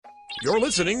You're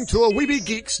listening to a Weeby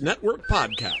Geeks Network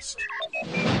podcast.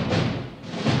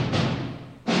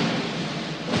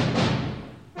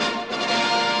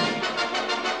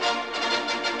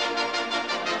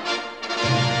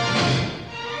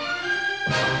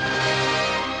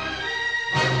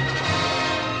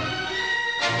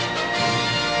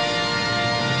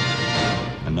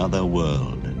 Another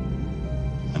world,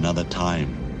 another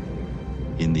time,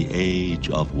 in the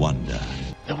age of wonder.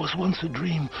 There was once a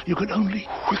dream. You could only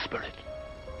whisper it.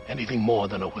 Anything more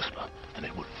than a whisper, and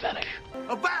it would vanish.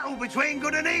 A battle between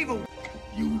good and evil.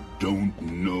 You don't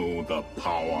know the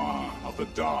power of the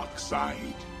dark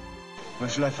side. Where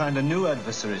shall I find a new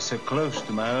adversary so close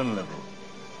to my own level?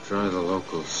 Try the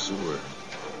local sewer.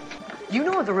 You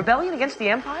know of the rebellion against the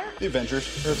Empire? The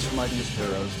Avengers, Earth's mightiest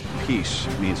heroes. Peace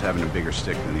means having a bigger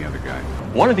stick than the other guy.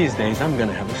 One of these days, I'm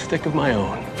gonna have a stick of my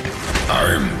own.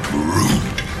 I'm Groot.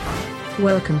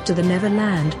 Welcome to the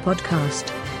Neverland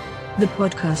Podcast. The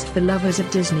podcast for lovers of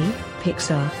Disney,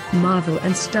 Pixar, Marvel,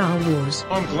 and Star Wars.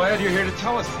 I'm glad you're here to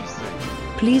tell us these things.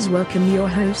 Please welcome your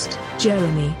host,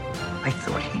 Jeremy. I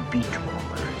thought he'd be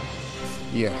taller.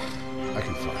 Yeah, I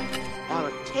can fly. All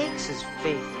it takes is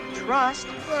faith and trust.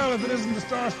 Well, if it isn't the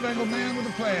Star-Spangled Man with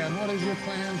a plan, what is your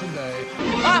plan today?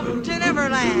 Off to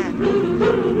Neverland!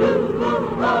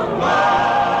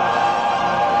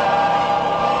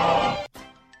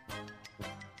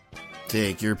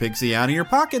 Take your pixie out of your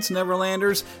pockets,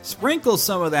 Neverlanders. Sprinkle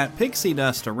some of that pixie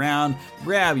dust around,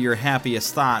 grab your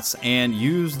happiest thoughts, and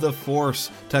use the Force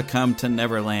to come to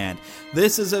Neverland.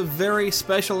 This is a very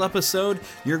special episode.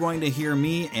 You're going to hear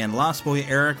me and Lost Boy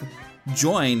Eric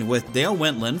joined with Dale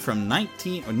Wentland from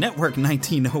Network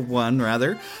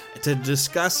 1901, to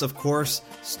discuss, of course,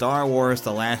 Star Wars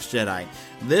The Last Jedi.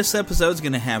 This episode's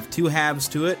going to have two halves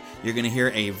to it. You're going to hear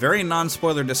a very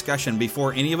non-spoiler discussion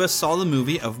before any of us saw the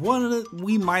movie of what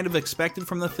we might have expected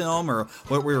from the film or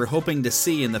what we were hoping to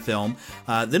see in the film.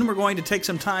 Then we're going to take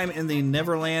some time in the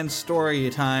Neverland story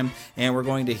time, and we're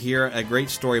going to hear a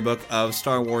great storybook of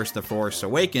Star Wars The Force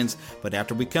Awakens. But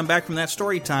after we come back from that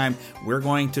story time, we're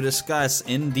going to discuss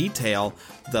in detail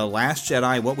The Last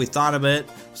Jedi, what we thought of it,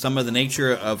 some of the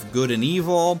nature of good and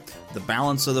evil, the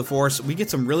balance of the Force. We get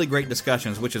some really great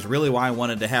discussions, which is really why I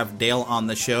wanted to have Dale on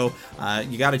the show.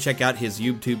 You got to check out his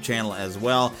YouTube channel as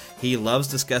well. He loves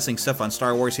discussing stuff on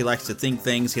Star Wars. He likes to think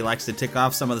things. He likes to tick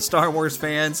off some of the Star Wars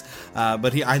fans.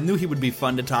 But I knew he would be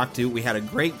fun to talk to. We had a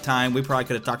great time. We probably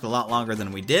could have talked a lot longer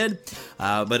than we did.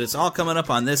 But it's all coming up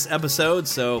on this episode,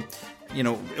 so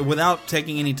without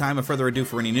taking any time of further ado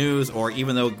for any news, or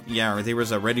even though, there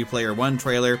was a Ready Player One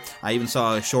trailer, I even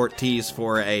saw a short tease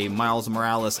for a Miles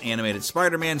Morales animated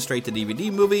Spider-Man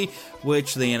straight-to-DVD movie,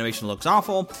 which the animation looks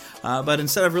awful. But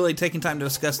instead of really taking time to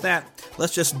discuss that,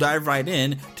 let's just dive right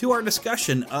in to our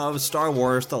discussion of Star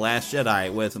Wars The Last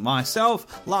Jedi with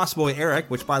myself, Lost Boy Eric,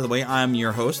 which, by the way, I'm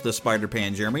your host, the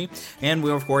Spider-Pan Jeremy, and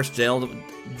we're, of course,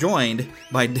 joined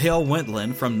by Dale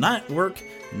Wentland from Network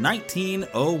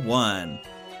 1901.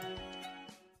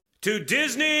 To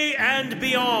Disney and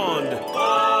beyond.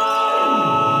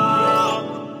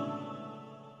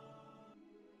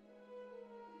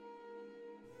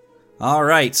 All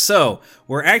right, so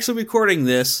we're actually recording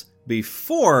this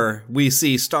before we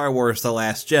see Star Wars The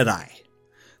Last Jedi.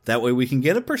 That way we can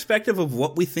get a perspective of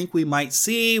what we think we might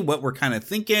see, what we're kind of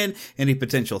thinking, any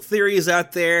potential theories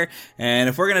out there. And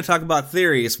if we're going to talk about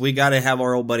theories, we got to have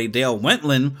our old buddy Dale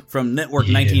Wentland from Network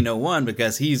 1901,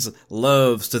 because he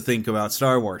loves to think about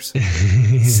Star Wars.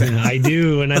 I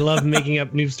do, and I love making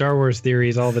up new Star Wars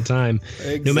theories all the time,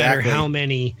 no matter how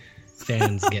many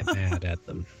fans get mad at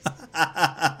them.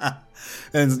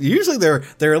 And usually they're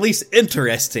at least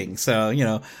interesting, so,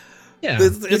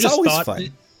 it's always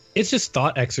fun. It's just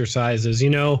thought exercises,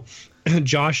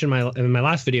 Josh in my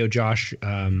last video, Josh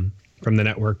from the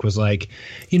network was like,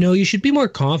 you should be more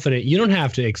confident. You don't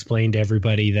have to explain to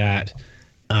everybody that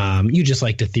you just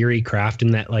like to theory craft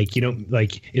and that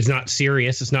it's not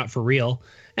serious, it's not for real.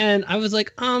 And I was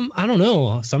like, I don't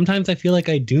know. Sometimes I feel like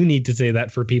I do need to say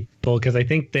that for people, because I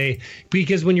think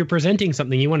because when you're presenting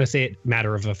something, you want to say it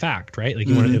matter of a fact, right? Like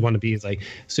you want to be like,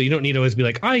 so you don't need to always be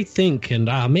like, I think and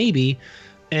maybe.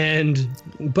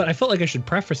 But I felt like I should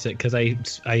preface it, because I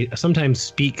sometimes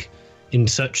speak in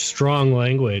such strong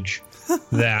language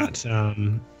that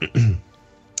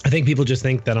I think people just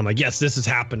think that I'm like, yes, this is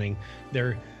happening.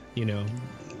 They're,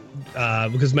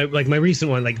 because my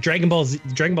recent one, like Dragon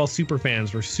Ball super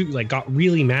fans were got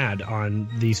really mad on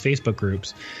these Facebook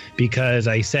groups because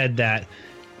I said that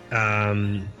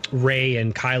Rey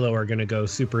and Kylo are going to go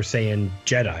Super Saiyan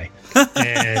Jedi.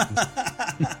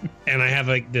 And I have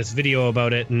this video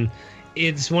about it, and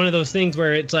it's one of those things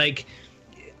where it's like,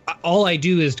 all I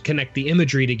do is connect the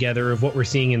imagery together of what we're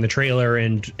seeing in the trailer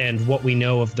and what we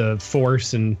know of the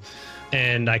Force,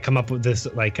 and I come up with this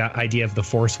like idea of the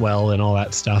Force well and all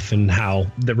that stuff, and how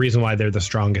the reason why they're the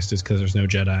strongest is because there's no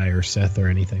Jedi or Sith or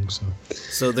anything.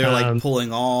 So they're like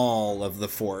pulling all of the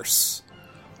Force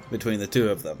between the two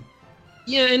of them.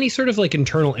 Yeah, any sort of like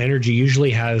internal energy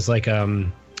usually has like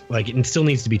it still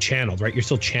needs to be channeled, right? You're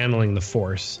still channeling the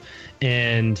Force,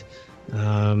 and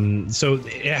so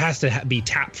it has to be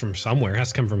tapped from somewhere. It has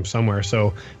to come from somewhere.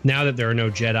 So now that there are no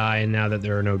Jedi and now that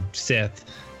there are no Sith,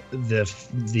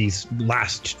 these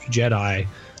last Jedi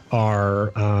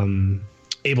are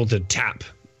able to tap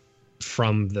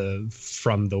from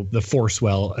the Force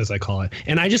well, as I call it.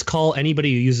 And I just call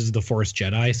anybody who uses the Force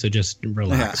Jedi, so just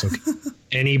relax. Okay?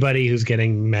 Anybody who's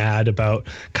getting mad about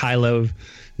Kylo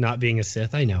not being a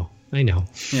Sith, I know.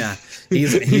 Yeah,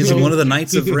 he's one of the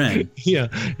Knights of Ren. Yeah.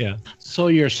 So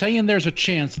you're saying there's a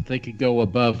chance that they could go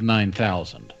above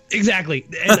 9,000? Exactly,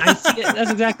 and I see it.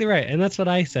 That's exactly right, and that's what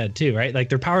I said too, right? Like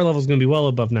their power level is going to be well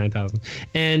above 9,000,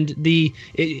 and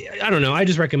I don't know. I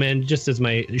just recommend, just as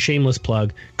my shameless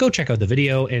plug, go check out the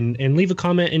video and leave a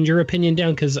comment and your opinion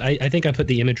down, because I think I put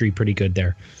the imagery pretty good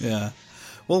there. Yeah.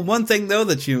 Well, one thing though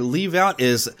that you leave out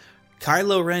is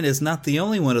Kylo Ren is not the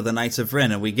only one of the Knights of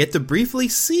Ren, and we get to briefly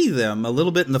see them a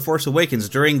little bit in The Force Awakens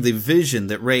during the vision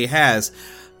that Rey has.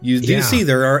 You do see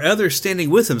there are others standing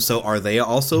with him, so are they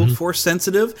also Force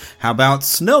sensitive? How about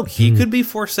Snoke? He could be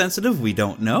Force sensitive. We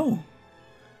don't know.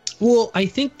 Well, I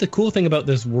think the cool thing about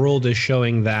this world is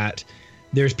showing that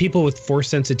there's people with Force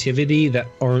sensitivity that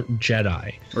aren't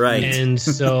Jedi. Right. And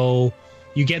so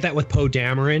you get that with Poe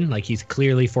Dameron. Like, he's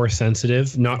clearly Force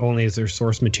sensitive. Not only is there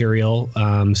source material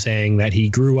saying that he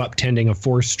grew up tending a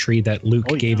Force tree that Luke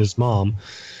gave his mom.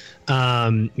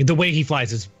 The way he flies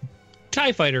his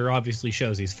TIE fighter obviously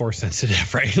shows he's Force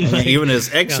sensitive, right? Like, even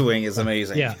his X-Wing is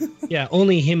amazing. Yeah.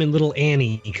 Only him and little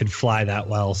Annie could fly that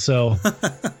well. So,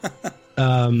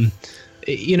 I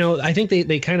think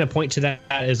they kind of point to that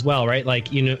as well, right?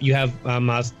 Like, you have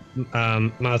Maz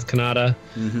Kanata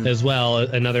as well,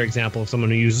 another example of someone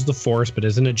who uses the Force but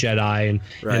isn't a Jedi and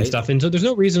stuff. And so there's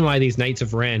no reason why these Knights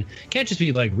of Ren can't just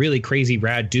be like really crazy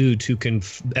rad dudes who can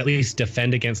at least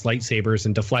defend against lightsabers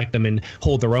and deflect them and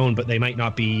hold their own, but they might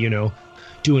not be,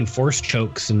 doing Force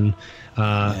chokes and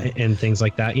things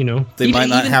like that. They might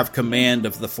not have command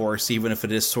of the Force, even if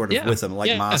it is sort of with them,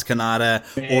 like Maz Kanata,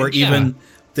 or even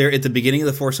there at the beginning of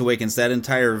The Force Awakens, that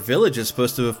entire village is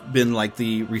supposed to have been like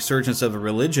the resurgence of a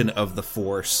religion of the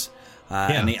Force.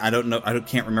 And I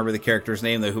can't remember the character's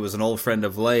name though, who was an old friend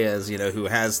of Leia's, who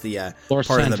has the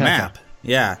part of the map.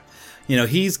 Yeah.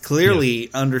 He's clearly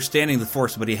understanding the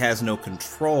Force, but he has no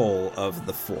control of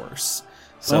the Force.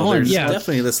 So there's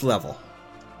definitely this level.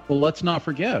 Well, let's not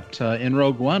forget, in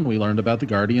Rogue One, we learned about the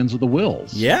Guardians of the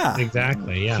Whills. Yeah.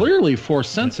 Exactly, yeah. Clearly Force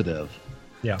sensitive.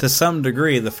 Yeah. To some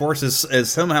degree, the Force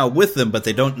is somehow with them, but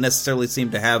they don't necessarily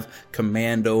seem to have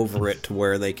command over it to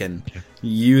where they can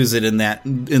use it in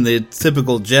the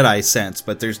typical Jedi sense.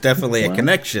 But there's definitely a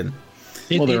connection.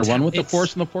 Well, they're one with the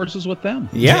Force, and the Force is with them.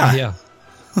 Yeah.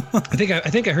 I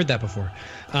think I heard that before.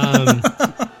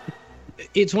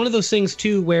 It's one of those things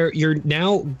too where you're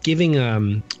now giving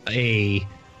a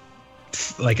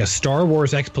Star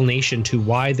Wars explanation to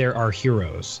why there are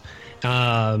heroes.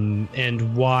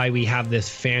 And why we have this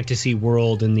fantasy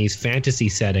world and these fantasy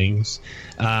settings.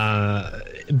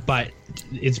 But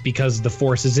it's because the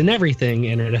Force is in everything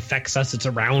and it affects us. It's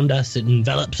around us. It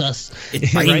envelops us.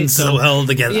 It binds so well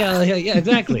together. Yeah,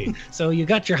 exactly. So you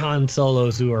got your Han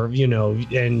Solos who are,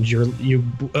 and your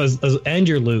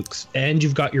Lukes, and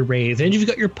you've got your Reys, and you've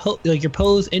got your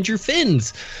Poes and your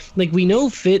Finns. Like, we know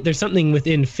there's something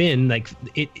within Finn,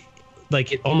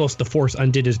 it almost the Force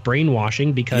undid his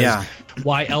brainwashing, because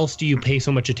why else do you pay so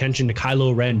much attention to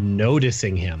Kylo Ren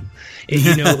noticing him?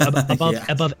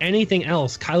 Above anything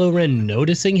else, Kylo Ren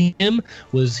noticing him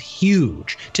was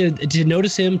huge. To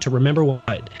notice him, to remember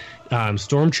what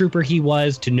stormtrooper he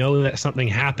was, to know that something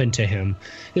happened to him.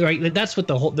 Right? That's what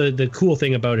the cool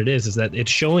thing about it is that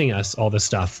it's showing us all this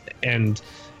stuff, and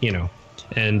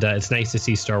it's nice to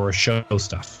see Star Wars show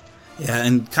stuff. Yeah,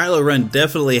 and Kylo Ren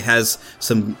definitely has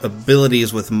some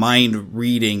abilities with mind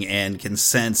reading and can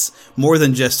sense more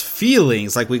than just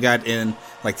feelings. Like we got in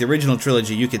the original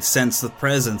trilogy, you could sense the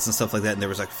presence and stuff like that, and there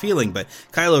was feeling. But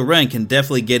Kylo Ren can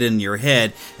definitely get in your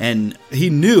head, and he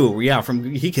knew,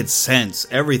 he could sense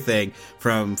everything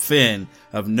from Finn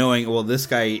of knowing, well, this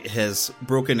guy has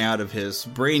broken out of his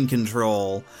brain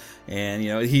control, and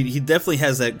he definitely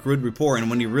has that good rapport. And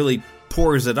when he really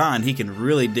pours it on, he can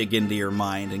really dig into your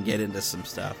mind and get into some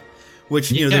stuff. which,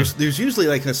 there's usually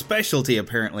like a specialty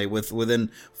apparently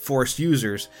within Force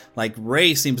users. Like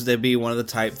Rey seems to be one of the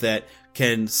type that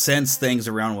can sense things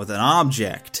around with an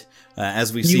object,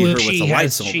 as we see her with the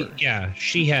lightsaber.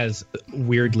 She has,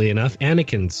 weirdly enough,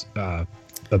 Anakin's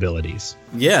abilities.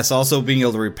 Yes, also being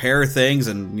able to repair things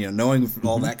and knowing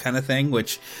all that kind of thing,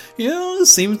 which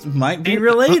seems might be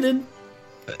related.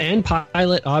 And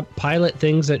pilot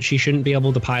things that she shouldn't be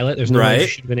able to pilot. There's no way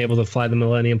she'd been able to fly the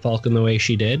Millennium Falcon the way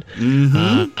she did.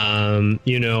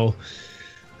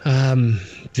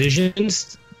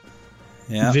 Visions.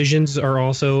 Yeah. Visions are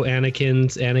also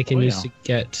Anakin's. Anakin used to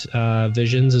get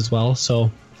visions as well.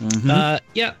 So,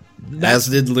 as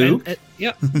did Luke.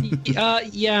 Yeah.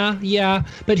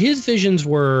 But his visions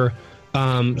were.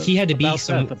 He had to be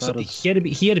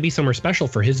he had to be somewhere special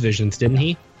for his visions, didn't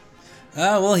he?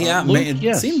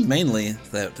 It seemed mainly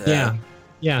that.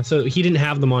 Yeah. So he didn't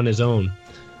have them on his own,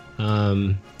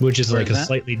 which is like a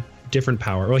slightly different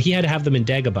power. Well, he had to have them in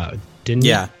Dagobah, didn't he?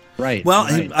 Yeah. Right. Well,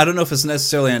 I don't know if it's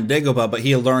necessarily on Dagobah, but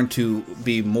he learned to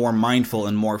be more mindful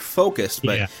and more focused.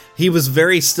 But he was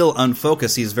very still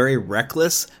unfocused. He's very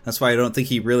reckless. That's why I don't think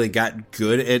he really got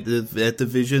good at the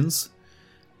visions.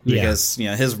 Because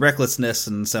his recklessness,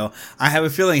 and so I have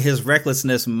a feeling his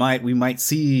recklessness we might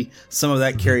see some of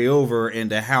that carry over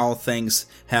into how things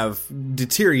have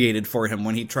deteriorated for him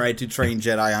when he tried to train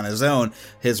Jedi on his own.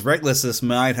 His recklessness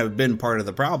might have been part of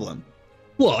the problem.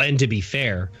 Well, and to be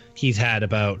fair, he's had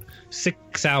about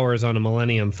 6 hours on a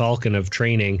Millennium Falcon of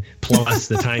training, plus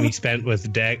the time he spent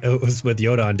with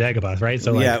Yoda on Dagobah, right?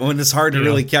 So when it's hard to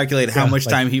really calculate how much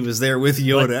time he was there with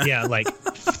Yoda.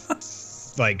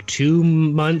 Like 2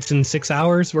 months and 6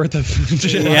 hours worth of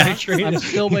training.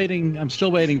 I'm still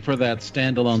waiting for that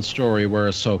standalone story where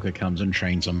Ahsoka comes and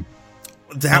trains him.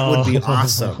 That would be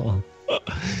awesome.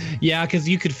 Yeah, because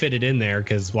you could fit it in there,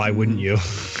 because why wouldn't you?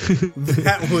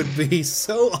 That would be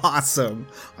so awesome.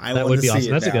 That would be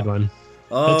awesome. That's a good one.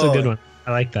 That's a good one.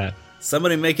 I like that.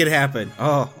 Somebody make it happen.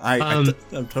 I'm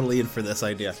totally in for this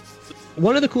idea.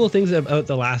 One of the cool things about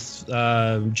the last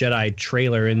Jedi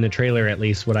trailer, in the trailer at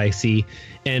least, what I see,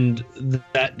 and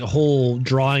that whole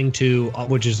drawing to,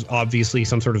 which is obviously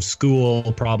some sort of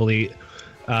school, probably,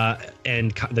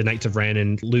 and the Knights of Ren,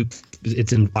 and Luke,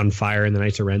 it's on fire in the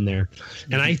Knights of Ren there.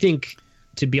 And I think,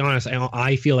 to be honest,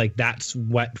 I feel like that's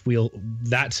what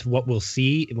we'll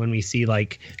see when we see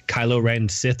like Kylo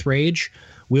Ren's Sith Rage.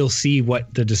 We'll see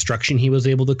what the destruction he was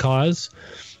able to cause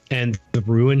and the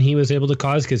ruin he was able to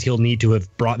cause, because he'll need to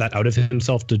have brought that out of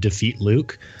himself to defeat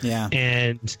Luke. Yeah.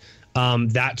 And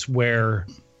that's where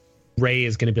Rey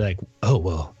is going to be like, oh,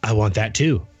 well, I want that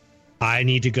too. I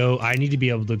need to be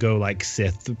able to go like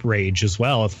Sith Rage as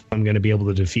well if I'm going to be able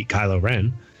to defeat Kylo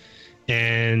Ren.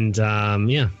 And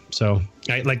so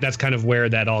that's kind of where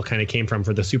that all kind of came from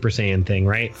for the Super Saiyan thing,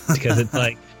 right? Because it's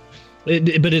like,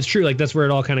 but it's true. Like that's where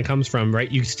it all kind of comes from, right?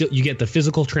 You get the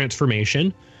physical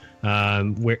transformation,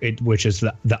 which is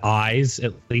the eyes,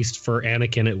 at least for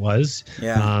Anakin it was.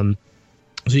 Yeah.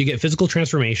 So you get physical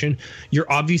transformation.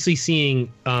 You're obviously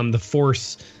seeing the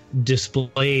Force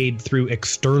displayed through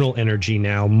external energy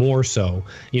now, more so.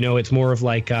 It's more of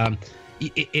like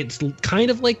it's kind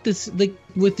of like this, like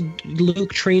with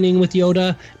Luke training with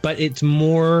Yoda, but it's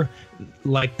more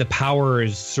like the power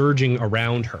is surging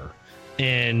around her.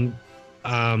 And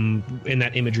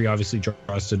that imagery obviously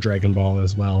draws to Dragon Ball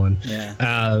as well, and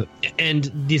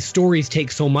these stories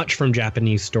take so much from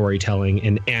Japanese storytelling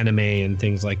and anime and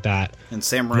things like that, and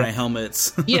samurai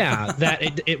helmets.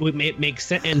 That it makes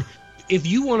sense. And if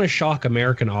you want to shock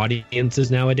American audiences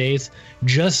nowadays,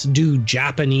 just do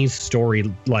Japanese story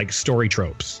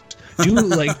tropes. Do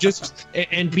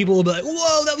and people will be like,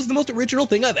 "Whoa, that was the most original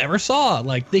thing I've ever saw!"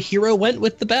 Like the hero went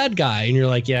with the bad guy, and you're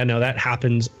like, "Yeah, no, that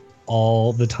happens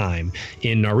all the time."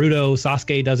 In Naruto,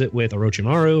 Sasuke does it with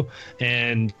Orochimaru,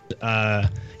 and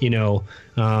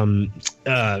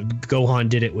Gohan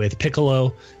did it with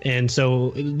Piccolo, and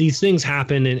so these things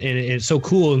happen, and it's so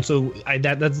cool. And so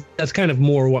that's kind of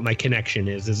more what my connection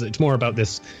is it's more about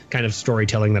this kind of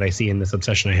storytelling that I see in this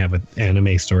obsession I have with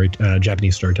anime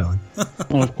Japanese storytelling.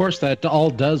 Well, of course, that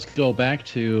all does go back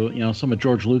to some of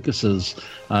George Lucas's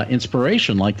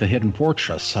inspiration, like the Hidden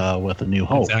Fortress with A New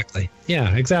Hope. Exactly.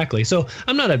 Yeah, exactly. So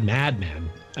I'm not a madman.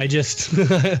 I just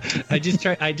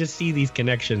see these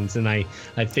connections, and I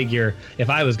figure if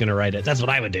I was going to write it, that's what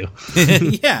I would do.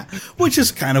 Yeah, which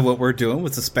is kind of what we're doing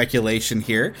with the speculation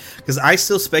here, because I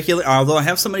still speculate. Although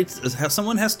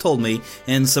someone has told me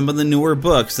in some of the newer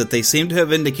books that they seem to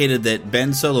have indicated that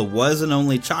Ben Solo was an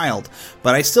only child,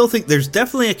 but I still think there's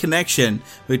definitely a connection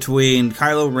between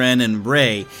Kylo Ren and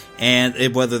Rey,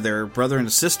 and whether they're brother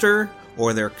and sister,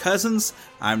 or they're cousins.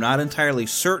 I'm not entirely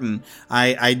certain.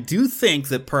 I do think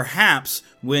that perhaps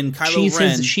when Kylo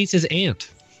Ren... She's his aunt.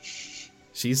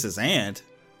 She's his aunt?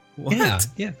 What?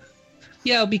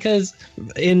 Yeah, because...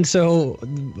 And so,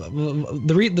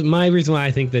 my reason why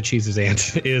I think that she's his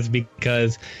aunt is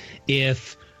because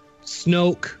if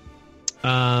Snoke...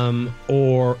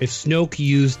 or if Snoke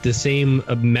used the same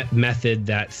method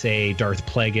that, say, Darth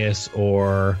Plagueis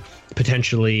or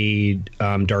potentially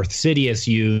Darth Sidious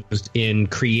used in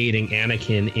creating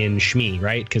Anakin in Shmi,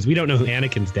 right? Because we don't know who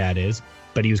Anakin's dad is,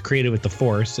 but he was created with the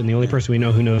Force, and the only person we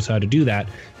know who knows how to do that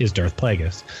is Darth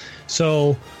Plagueis.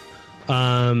 So,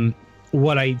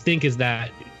 what I think is that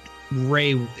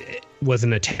Rey was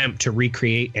an attempt to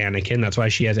recreate Anakin. That's why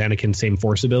she has Anakin's same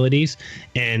Force abilities.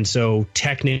 And so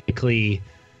technically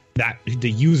that the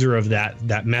user of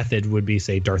that method would be,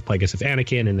 say, Darth Plagueis of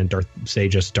Anakin, and then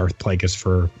just Darth Plagueis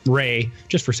for Rey,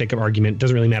 just for sake of argument.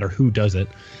 Doesn't really matter who does it.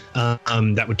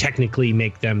 That would technically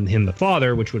make him the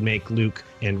father, which would make Luke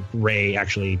and Rey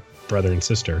actually brother and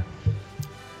sister.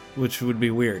 Which would be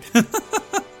weird.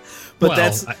 But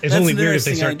it's only weird if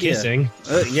they start kissing.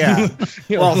 Yeah.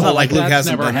 Well, it's not like Luke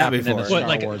hasn't done that before. In a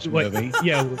Star Wars movie.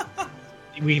 Yeah.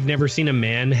 We've never seen a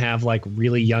man have like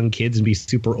really young kids and be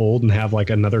super old and have like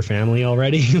another family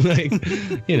already.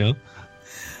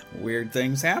 Weird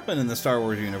things happen in the Star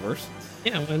Wars universe.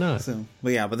 Yeah, why not?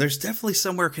 But there's definitely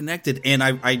somewhere connected. And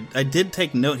I did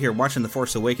take note here, watching The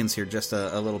Force Awakens here just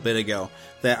a little bit ago,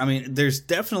 that, I mean, there's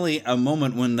definitely a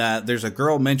moment when there's a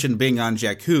girl mentioned being on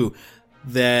Jakku,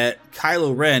 that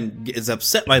Kylo Ren is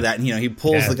upset by that, and he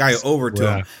pulls the guy over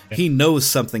to him. He knows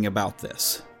something about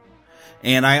this,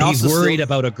 and he's worried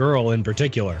about a girl in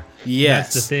particular.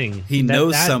 Yes, that's the thing. He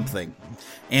knows something,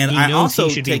 and I also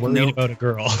should be worried about a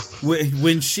girl when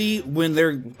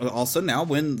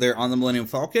they're on the Millennium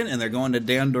Falcon and they're going to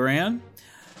Dandoran.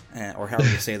 Or however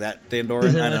you say that,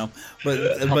 Dandoran, I don't know.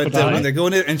 But when they're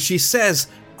going in, and she says,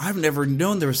 I've never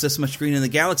known there was this much green in the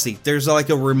galaxy. There's like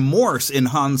a remorse in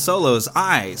Han Solo's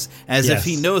eyes, as if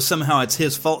he knows somehow it's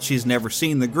his fault she's never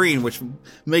seen the green, which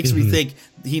makes me think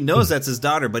he knows that's his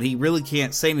daughter, but he really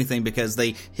can't say anything because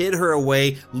they hid her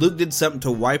away. Luke did something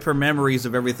to wipe her memories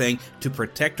of everything to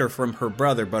protect her from her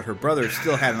brother, but her brother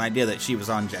still had an idea that she was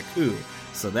on Jakku.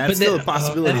 So that's still a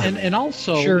possibility. And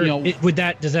also, sure,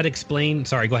 does that explain?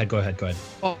 Sorry, go ahead.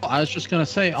 Well, I was just going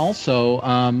to say also,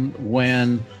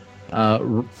 when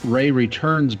Rey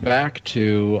returns back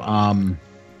to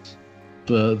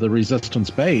the Resistance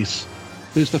base,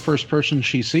 who's the first person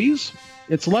she sees?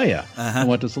 It's Leia. And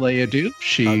what does Leia do?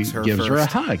 She gives her a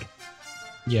hug.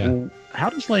 Yeah. Well, how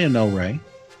does Leia know Rey?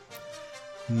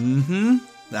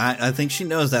 I think she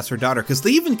knows that's her daughter, because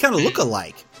they even kind of look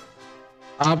alike.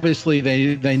 Obviously,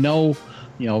 they know,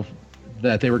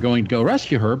 that they were going to go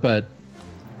rescue her, but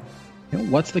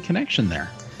what's the connection there?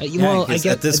 I guess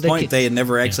at this point they had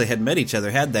never actually had met each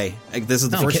other, had they? This is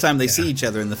the first time they see each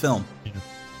other in the film.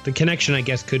 The connection, I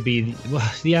guess, could be.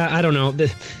 I don't know.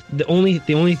 The only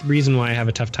reason why I have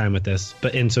a tough time with this,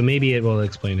 so maybe it will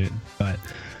explain it. But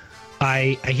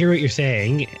I hear what you're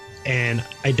saying, and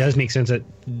it does make sense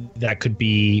that could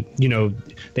be.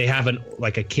 They have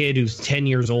a kid who's 10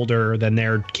 years older than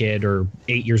their kid or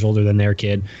 8 years older than their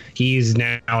kid. He's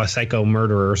now a psycho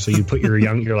murderer. So you put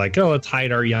you're like, oh, let's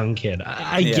hide our young kid.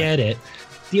 I get it.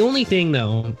 The only thing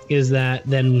though is that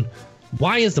then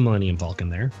why is the Millennium Falcon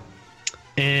there?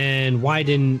 And why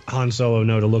didn't Han Solo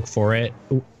know to look for it?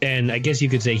 And I guess you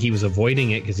could say he was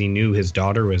avoiding it because he knew his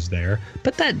daughter was there.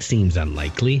 But that seems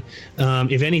unlikely.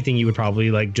 If anything, you would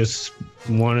probably just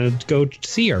want to go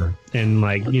see her and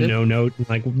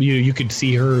you could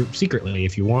see her secretly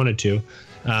if you wanted to,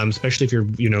 especially if you're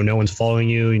no one's following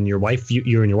you and you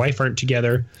and your wife aren't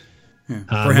together.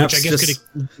 Perhaps which I guess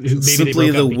just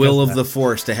simply the will of the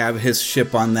Force to have his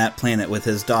ship on that planet with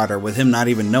his daughter, with him not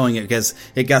even knowing it, because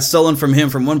it got stolen from him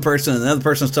from one person, and another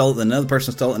person stole it, and another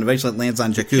person stole it, and eventually it lands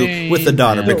on Jakku with the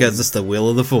daughter because it's the will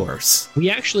of the Force. We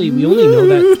only know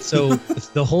that. So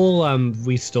the whole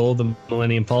we stole the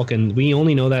Millennium Falcon, we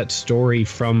only know that story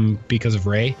because of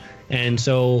Rey. And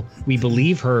so we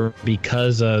believe her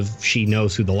because she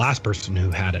knows who the last person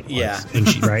who had it was. Yeah.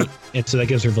 And right? And so that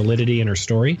gives her validity in her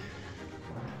story.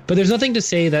 But there's nothing to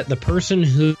say that the person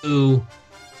who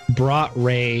brought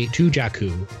Rey to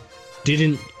Jakku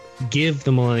didn't give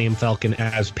the Millennium Falcon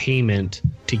as payment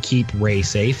to keep Rey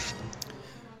safe.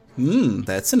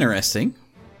 That's interesting.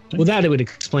 Well, that it would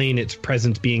explain its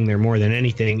presence being there more than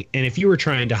anything. And if you were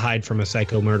trying to hide from a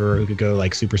psycho murderer who could go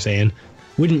like Super Saiyan,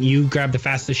 wouldn't you grab the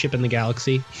fastest ship in the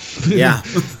galaxy? Yeah.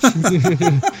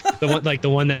 the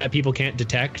one that people can't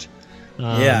detect.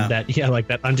 Like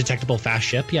that undetectable fast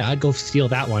ship. Yeah, I'd go steal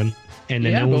that one. and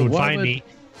then no one would find me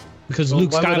because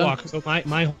Luke Skywalker. So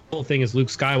my whole thing is Luke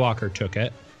Skywalker took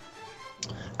it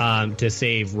to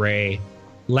save Rey,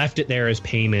 left it there as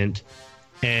payment,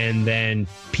 and then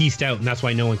pieced out, and that's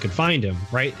why no one could find him.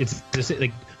 Right? It's just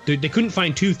like they couldn't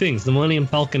find two things: the Millennium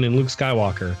Falcon and Luke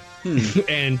Skywalker.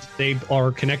 And they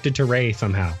are connected to Rey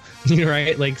somehow,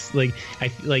 right?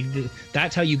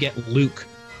 That's how you get Luke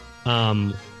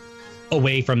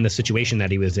away from the situation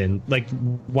that he was in. Like,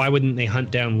 why wouldn't they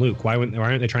hunt down Luke? Why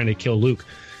aren't they trying to kill Luke?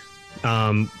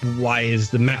 Why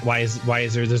is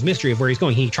there this mystery of where he's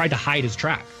going? He tried to hide his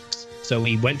tracks, so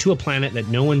he went to a planet that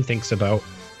no one thinks about,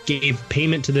 gave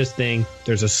payment to this thing.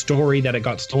 There's a story that it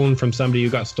got stolen from somebody who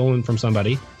got stolen from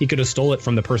somebody. He could have stole it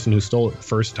from the person who stole it the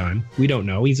first time. We don't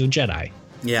know. He's a Jedi.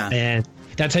 Yeah. And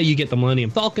that's how you get the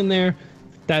Millennium Falcon there.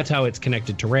 That's how it's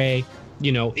connected to Rey.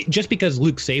 Just because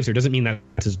Luke saves her doesn't mean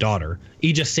that's his daughter.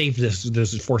 He just saved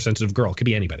this Force-sensitive girl. Could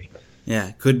be anybody. Yeah,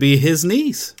 could be his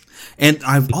niece. And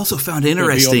I've also found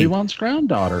interesting... Could be Obi-Wan's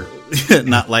granddaughter.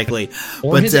 Not likely.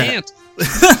 Or his aunt.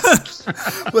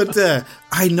 But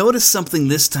I noticed something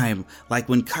this time, like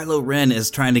when Kylo Ren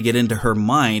is trying to get into her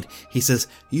mind, he says,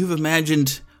 "You've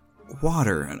imagined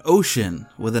water, an ocean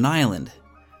with an island,"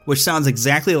 which sounds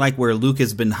exactly like where Luke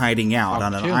has been hiding out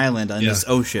on an island on this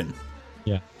ocean.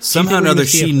 Yeah. Somehow or another,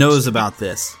 she knows about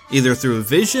this, either through a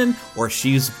vision or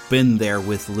she's been there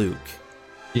with Luke.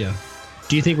 Yeah.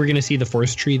 Do you think we're going to see the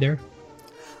Force tree there?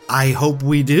 I hope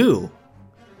we do.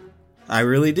 I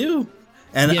really do.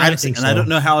 And I think so. I don't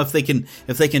know how if they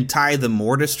can tie the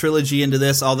Mortis trilogy into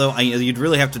this. Although you'd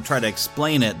really have to try to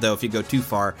explain it, though, if you go too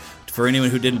far. For anyone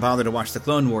who didn't bother to watch the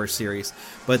Clone Wars series,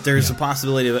 but there's a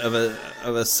possibility of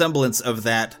a semblance of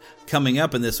that coming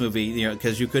up in this movie.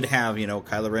 Because you could have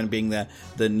Kylo Ren being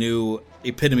the new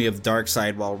epitome of the dark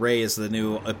side, while Rey is the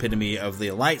new epitome of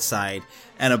the light side,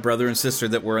 and a brother and sister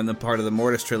that were in the part of the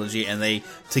Mortis trilogy, and they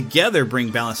together bring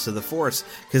balance to the Force.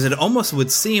 Because it almost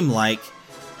would seem like.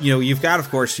 You've got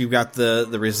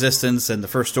the Resistance and the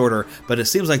First Order, but it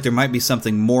seems like there might be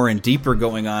something more and deeper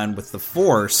going on with the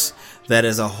Force that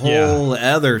is a whole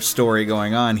other story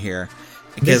going on here.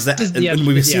 Because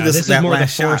we see this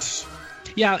last shot.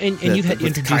 Yeah, and you've had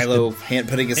introduced Kylo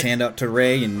putting his hand out to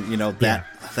Rey, and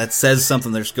that says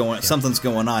something. Something's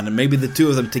going on, and maybe the two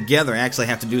of them together actually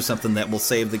have to do something that will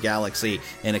save the galaxy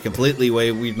in a completely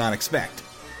way we'd not expect.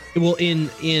 Well, in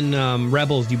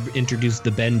Rebels, you introduced the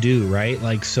Bendu, right?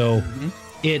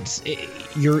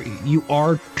 You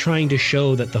are trying to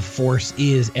show that the Force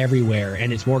is everywhere,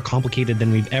 and it's more complicated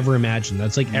than we've ever imagined.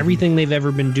 That's everything they've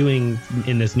ever been doing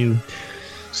in this new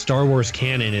Star Wars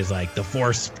canon is like the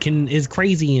Force is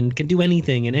crazy and can do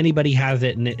anything, and anybody has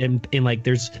it, and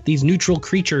there's these neutral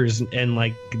creatures,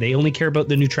 and they only care about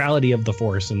the neutrality of the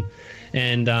Force, and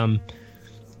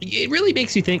it really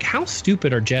makes you think, how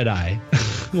stupid are Jedi?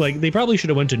 They probably should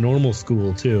have went to normal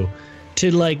school too,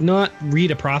 to not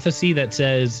read a prophecy that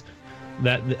says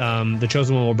that the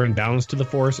Chosen One will bring balance to the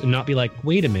Force, and not be like,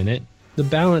 wait a minute, the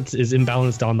balance is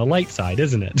imbalanced on the light side,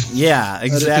 isn't it? Yeah,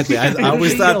 exactly. I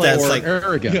always thought that's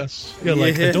arrogance.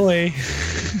 Adoy.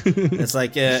 It's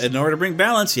like in order to bring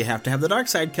balance, you have to have the dark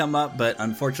side come up, but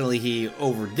unfortunately he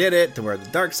overdid it to where the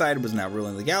dark side was now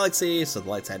ruling the galaxy, so the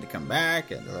lights had to come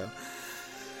back, and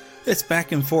it's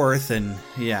back and forth, and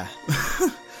yeah.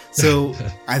 So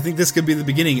I think this could be the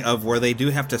beginning of where they do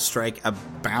have to strike a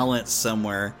balance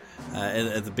somewhere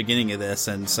at the beginning of this,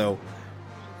 and so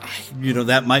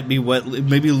that might be what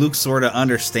maybe Luke sort of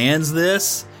understands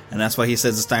this, and that's why he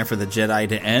says it's time for the Jedi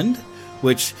to end.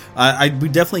 Which we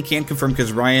definitely can confirm,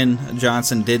 because Rian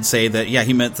Johnson did say that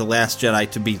he meant the Last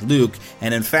Jedi to be Luke,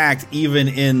 and in fact, even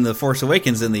in The Force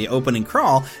Awakens, in the opening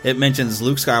crawl, it mentions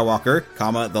Luke Skywalker,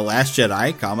 the Last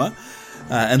Jedi,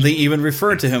 and they even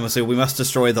refer to him and say, "We must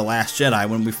destroy the Last Jedi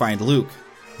when we find Luke."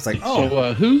 It's like,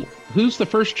 so who's the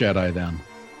first Jedi then?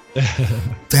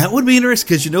 That would be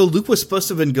interesting, because Luke was supposed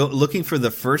to have been looking for the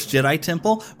first Jedi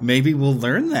temple. Maybe we'll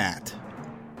learn that.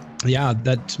 Yeah,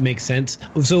 that makes sense.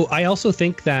 So I also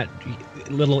think that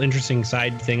little interesting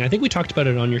side thing, I think we talked about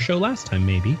it on your show last time,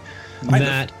 maybe,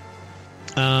 that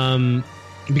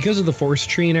because of the Force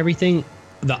tree and everything,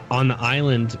 on the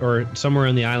island or somewhere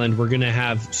on the island, we're going to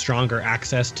have stronger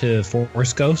access to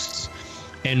Force ghosts,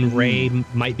 and Rey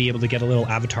might be able to get a little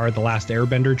Avatar: The Last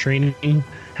Airbender training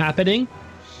happening,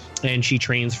 and she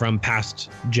trains from past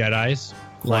Jedis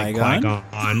like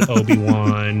Qui-Gon,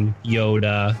 Obi-Wan,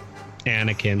 Yoda,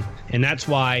 Anakin, and that's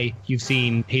why you've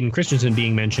seen Hayden Christensen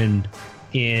being mentioned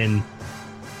in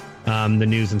the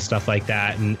news and stuff like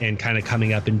that, and kind of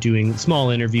coming up and doing small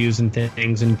interviews and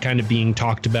things, and kind of being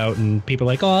talked about, and people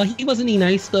are like, oh, wasn't he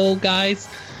nice though, guys?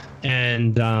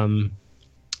 And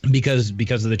because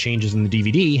of the changes in the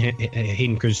DVD,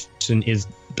 Hayden Christensen is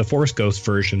the Force Ghost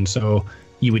version, so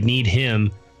you would need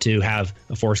him to have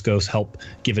a Force Ghost help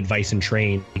give advice and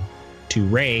train to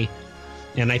Rey.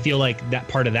 And I feel like that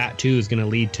part of that too is going to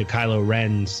lead to Kylo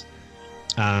Ren's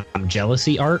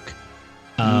jealousy arc.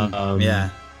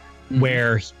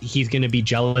 Where he's going to be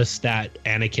jealous that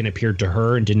Anakin appeared to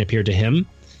her and didn't appear to him.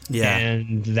 Yeah.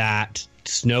 And that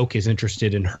Snoke is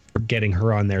interested in getting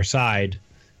her on their side.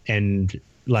 And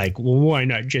like, well, why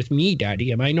not just me,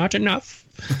 Daddy? Am I not enough?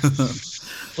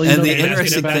 Well, and the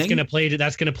interesting thing, that's going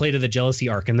to play to the jealousy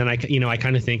arc. And then I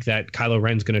kind of think that Kylo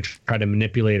Ren's going to try to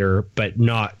manipulate her, but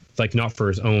not for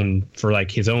his own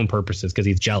purposes, because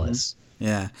he's jealous.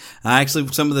 Yeah. Actually,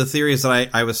 some of the theories that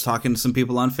I was talking to some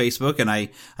people on Facebook, and I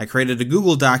created a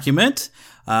Google document,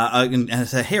 and I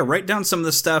said, hey, write down some of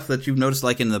the stuff that you've noticed,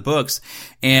 like in the books.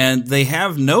 And they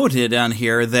have noted on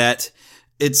here that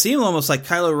it seemed almost like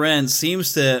Kylo Ren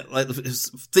seems to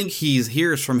think he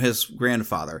hears from his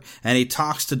grandfather, and he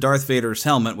talks to Darth Vader's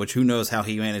helmet, which who knows how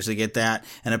he managed to get that.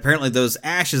 And apparently those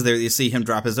ashes there that you see him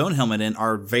drop his own helmet in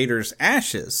are Vader's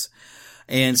ashes.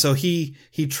 And so he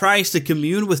tries to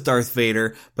commune with Darth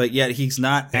Vader, but yet he's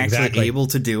not actually able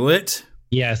to do it.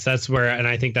 Yes, that's where, and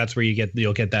I think that's where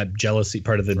you'll get that jealousy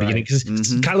part of the beginning, because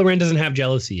Kylo Ren doesn't have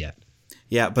jealousy yet.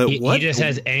 Yeah, but he just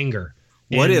has anger.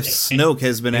 What if Snoke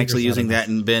has been actually using that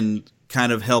and been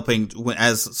kind of helping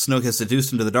as Snoke has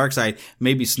seduced him to the dark side?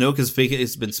 Maybe Snoke has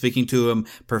been speaking to him,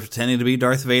 pretending to be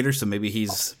Darth Vader, so maybe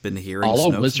he's been hearing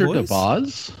Snoke's Wizard voice. of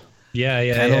Oz?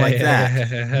 Yeah, kind of like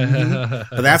that.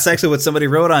 But that's actually what somebody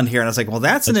wrote on here, and I was like, well,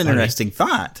 that's an interesting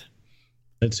thought.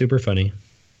 That's super funny.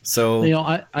 So,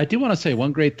 I do want to say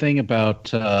one great thing about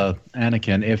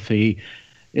Anakin, if he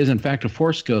is in fact a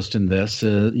Force ghost in this,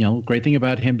 great thing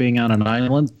about him being on an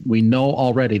island, we know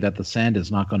already that the sand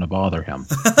is not going to bother him.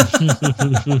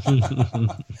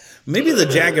 Maybe the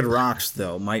jagged rocks,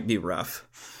 though, might be rough.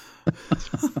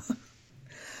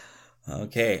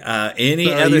 Okay.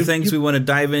 Any other things we want to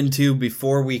dive into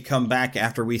before we come back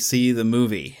after we see the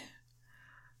movie?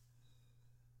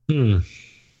 Like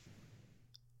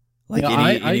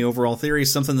any overall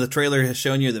theories, something the trailer has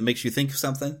shown you that makes you think of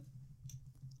something?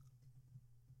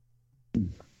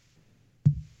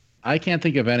 I can't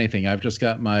think of anything. I've just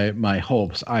got my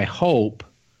hopes. I hope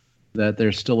that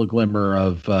there's still a glimmer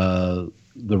of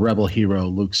the rebel hero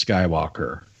Luke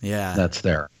Skywalker. Yeah, that's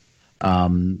there.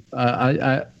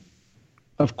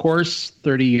 Of course,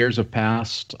 30 years have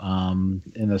passed in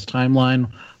this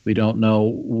timeline. We don't know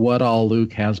what all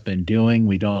Luke has been doing.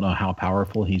 We don't know how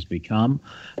powerful he's become.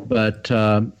 But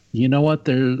you know what? I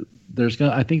think there's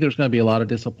going to be a lot of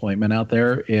disappointment out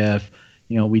there if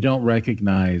we don't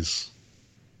recognize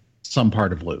some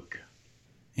part of Luke.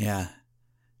 Yeah,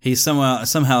 he's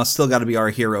somehow still got to be our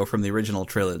hero from the original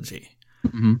trilogy.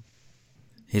 Mm-hmm.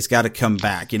 He's got to come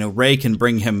back. Rey can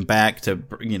bring him back to,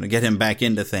 get him back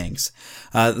into things.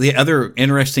 The other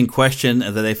interesting question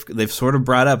that they've sort of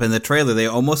brought up in the trailer, they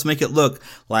almost make it look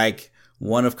like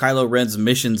one of Kylo Ren's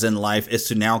missions in life is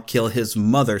to now kill his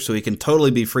mother so he can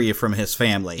totally be free from his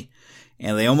family.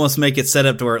 And they almost make it set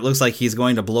up to where it looks like he's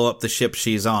going to blow up the ship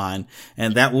she's on.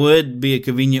 And that would be a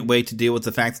convenient way to deal with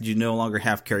the fact that you no longer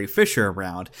have Carrie Fisher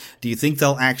around. Do you think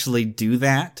they'll actually do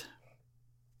that?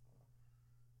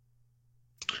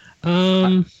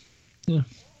 Yeah,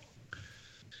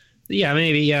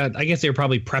 maybe. Yeah, I guess they were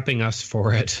probably prepping us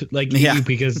for it,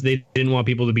 because they didn't want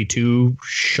people to be too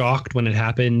shocked when it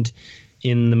happened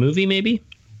in the movie. Maybe.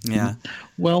 Yeah.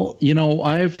 Well,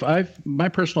 I've my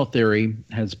personal theory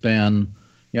has been,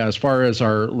 as far as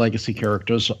our legacy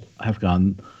characters have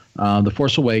gone, The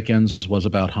Force Awakens was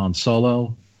about Han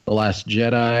Solo. The Last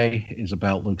Jedi is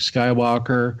about Luke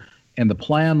Skywalker, and the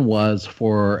plan was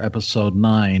for Episode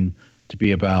 9 to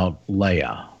be about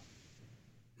Leia.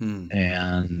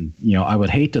 And, I would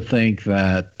hate to think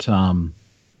that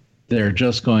they're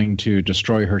just going to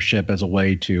destroy her ship as a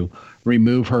way to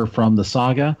remove her from the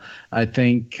saga. I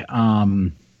think,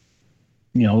 certainly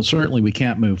we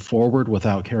can't move forward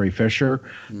without Carrie Fisher,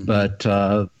 but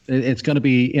it's going to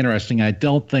be interesting. I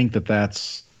don't think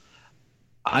this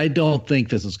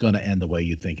is going to end the way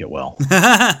you think it will.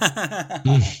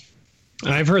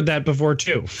 I've heard that before,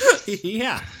 too.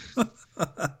 Yeah.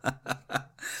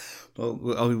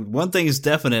 Well, one thing is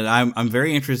definite. I'm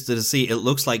very interested to see. It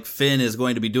looks like Finn is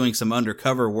going to be doing some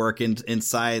undercover work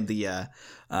inside the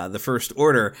First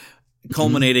Order,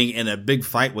 culminating in a big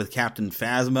fight with Captain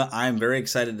Phasma. I'm very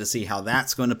excited to see how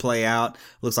that's going to play out.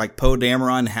 Looks like Poe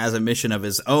Dameron has a mission of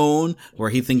his own where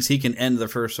he thinks he can end the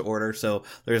First Order. So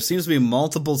there seems to be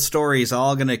multiple stories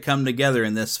all going to come together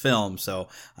in this film. So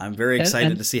I'm very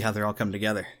excited to see how they all come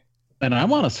together. And I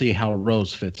want to see how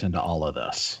Rose fits into all of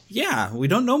this. Yeah, we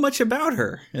don't know much about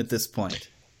her at this point.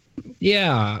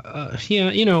 Yeah,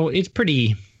 it's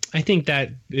pretty. I think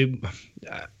that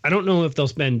I don't know if they'll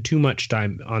spend too much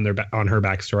time on her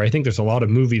backstory. I think there's a lot of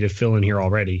movie to fill in here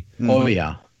already. Oh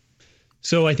yeah.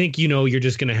 So I think you're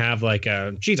just gonna have like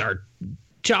she's our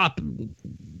chop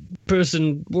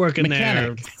person working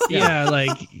Mechanic. there. Yeah,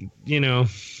 like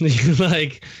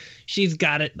like she's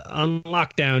got it on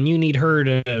lockdown. You need her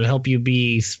to help you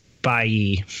be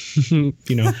spy-y,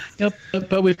 Yep,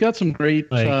 but we've got some great,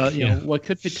 what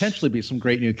could potentially be some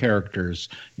great new characters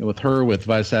with her, with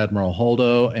Vice Admiral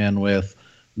Holdo, and with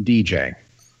DJ.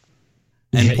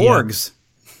 And Porgs.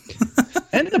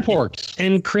 And the Porgs.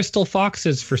 And Crystal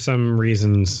Foxes for some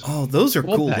reasons. Oh, those are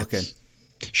cool looking.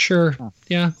 Sure.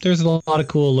 Yeah, there's a lot of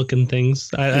cool looking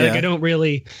things. I don't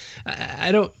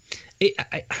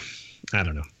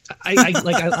know.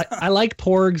 I like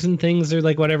porgs and things. They're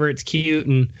like whatever. It's cute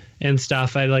and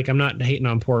stuff. I'm not hating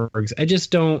on porgs. I just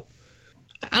don't.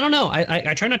 I don't know.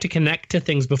 I try not to connect to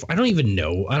things before. I don't even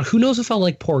know. Who knows if I'll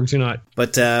like porgs or not.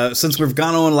 But since we've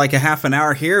gone on like a half an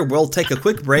hour here, we'll take a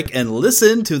quick break and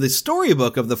listen to the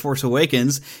storybook of The Force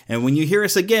Awakens. And when you hear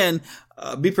us again,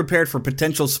 be prepared for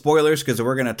potential spoilers because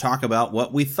we're going to talk about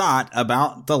what we thought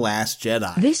about The Last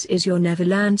Jedi. This is your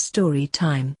Neverland story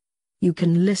time. You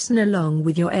can listen along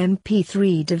with your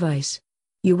MP3 device.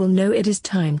 You will know it is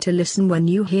time to listen when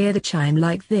you hear the chime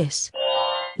like this.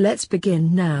 Let's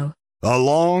begin now. A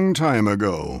long time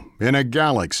ago, in a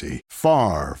galaxy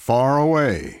far, far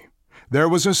away, there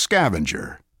was a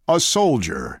scavenger, a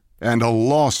soldier, and a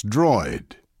lost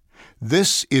droid.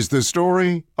 This is the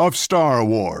story of Star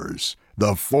Wars,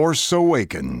 The Force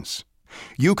Awakens.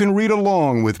 You can read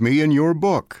along with me in your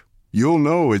book. You'll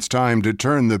know it's time to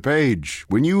turn the page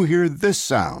when you hear this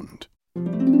sound.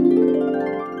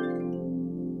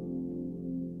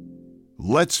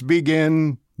 Let's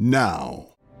begin now.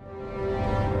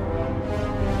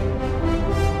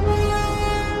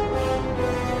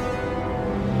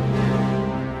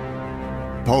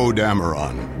 Poe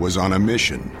Dameron was on a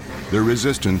mission. The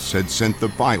Resistance had sent the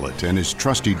pilot and his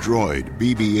trusty droid,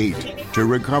 BB-8, to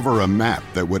recover a map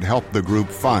that would help the group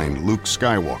find Luke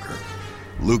Skywalker.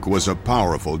 Luke was a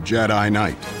powerful Jedi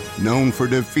Knight, known for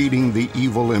defeating the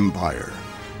evil Empire.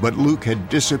 But Luke had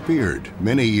disappeared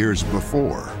many years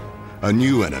before. A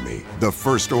new enemy, the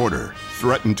First Order,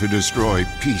 threatened to destroy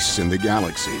peace in the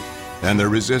galaxy, and the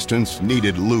Resistance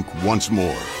needed Luke once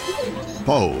more.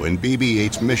 Poe and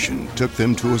BB-8's mission took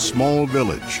them to a small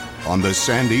village on the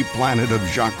sandy planet of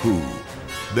Jakku.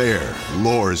 There,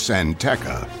 Lor San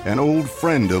Tekka, an old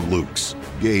friend of Luke's,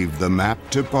 gave the map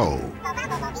to Poe.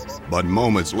 But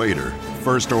moments later,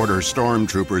 First Order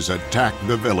stormtroopers attacked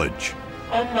the village.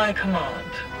 On my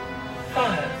command,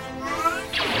 fire.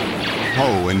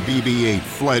 Poe and BB-8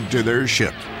 fled to their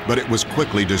ship, but it was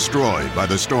quickly destroyed by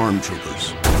the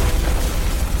stormtroopers.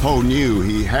 Poe knew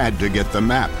he had to get the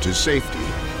map to safety.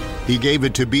 He gave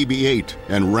it to BB-8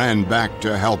 and ran back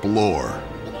to help Lor.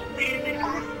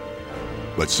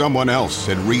 But someone else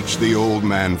had reached the old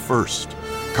man first.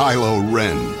 Kylo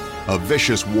Ren, a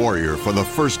vicious warrior for the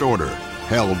First Order,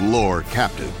 held Lor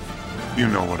captive. You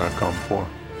know what I've come for.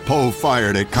 Poe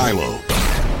fired at Kylo,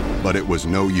 but it was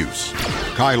no use.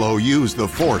 Kylo used the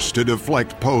Force to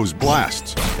deflect Poe's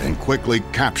blasts and quickly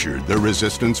captured the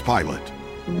Resistance pilot.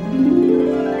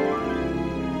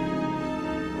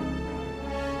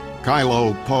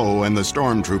 Kylo, Poe, and the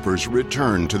stormtroopers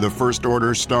returned to the First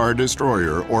Order Star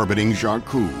Destroyer orbiting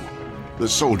Jakku. The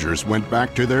soldiers went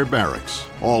back to their barracks,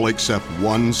 all except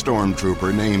one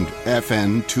stormtrooper named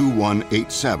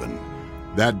FN-2187.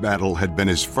 That battle had been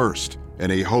his first,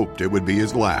 and he hoped it would be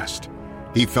his last.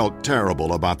 He felt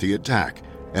terrible about the attack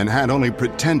and had only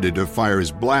pretended to fire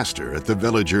his blaster at the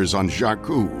villagers on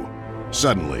Jakku.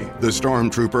 Suddenly, the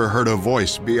stormtrooper heard a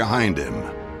voice behind him.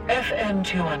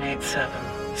 FN-2187.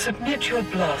 Submit your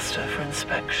blaster for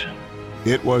inspection.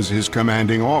 It was his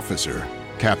commanding officer,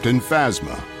 Captain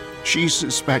Phasma. She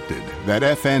suspected that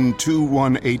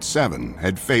FN-2187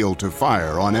 had failed to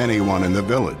fire on anyone in the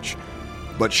village,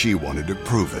 but she wanted to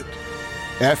prove it.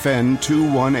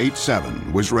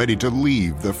 FN-2187 was ready to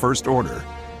leave the First Order,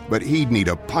 but he'd need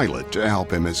a pilot to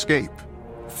help him escape.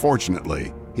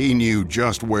 Fortunately, he knew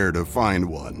just where to find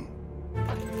one.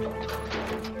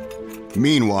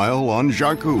 Meanwhile, on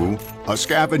Jakku, a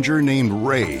scavenger named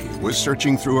Rey was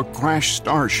searching through a crashed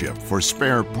starship for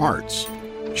spare parts.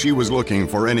 She was looking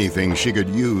for anything she could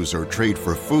use or trade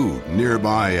for food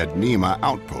nearby at Nima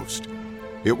Outpost.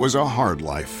 It was a hard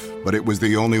life, but it was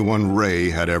the only one Rey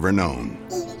had ever known.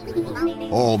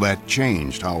 All that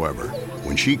changed, however,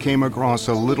 when she came across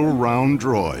a little round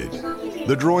droid.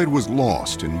 The droid was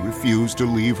lost and refused to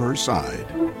leave her side.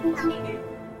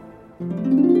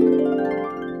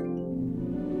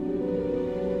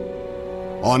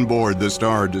 On board the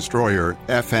Star Destroyer,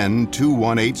 FN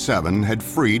 2187 had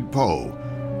freed Poe,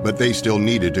 but they still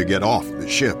needed to get off the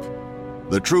ship.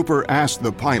 The trooper asked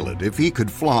the pilot if he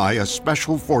could fly a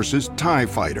Special Forces TIE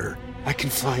fighter. I can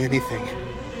fly anything.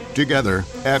 Together,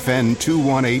 FN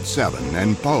 2187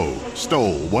 and Poe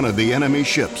stole one of the enemy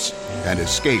ships and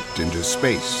escaped into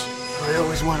space. I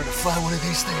always wanted to fly one of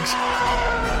these things.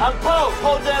 I'm Poe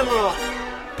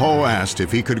Dameron. Poe asked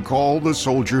if he could call the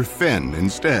soldier Finn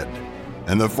instead,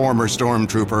 and the former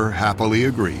stormtrooper happily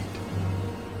agreed.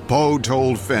 Poe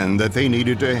told Finn that they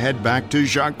needed to head back to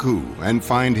Jakku and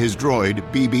find his droid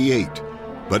BB-8,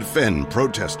 but Finn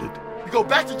protested. We go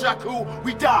back to Jakku,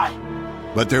 we die.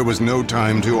 But there was no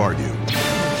time to argue.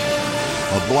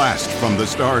 A blast from the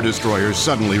Star Destroyer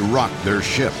suddenly rocked their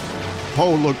ship.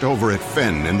 Poe looked over at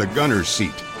Finn in the gunner's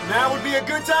seat. Now would be a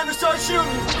good time to start shooting.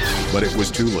 But it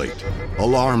was too late.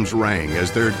 Alarms rang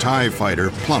as their TIE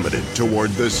fighter plummeted toward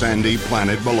the sandy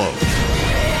planet below.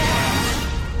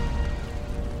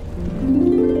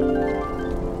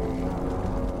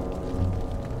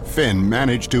 Finn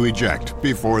managed to eject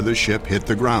before the ship hit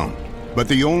the ground, but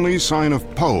the only sign of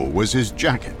Poe was his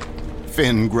jacket.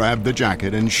 Finn grabbed the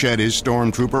jacket and shed his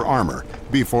stormtrooper armor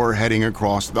before heading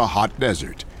across the hot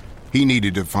desert. He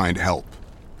needed to find help.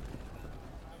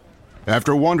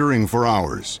 After wandering for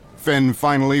hours, Finn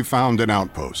finally found an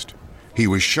outpost. He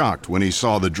was shocked when he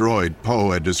saw the droid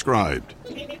Poe had described.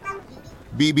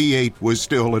 BB-8 was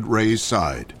still at Rey's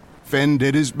side. Finn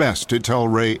did his best to tell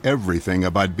Rey everything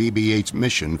about BB-8's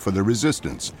mission for the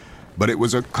Resistance, but it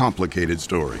was a complicated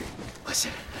story.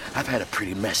 Listen, I've had a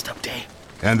pretty messed up day.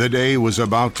 And the day was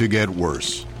about to get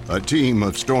worse. A team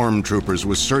of stormtroopers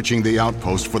was searching the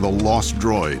outpost for the lost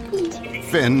droid.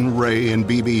 Finn, Rey, and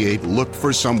BB-8 looked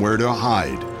for somewhere to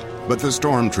hide, but the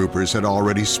stormtroopers had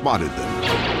already spotted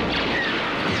them.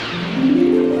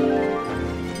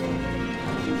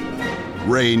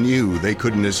 Rey knew they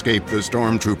couldn't escape the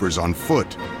stormtroopers on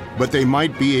foot, but they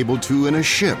might be able to in a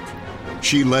ship.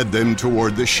 She led them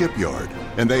toward the shipyard,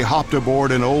 and they hopped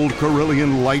aboard an old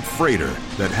Corellian light freighter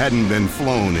that hadn't been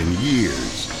flown in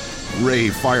years. Rey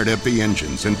fired up the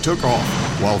engines and took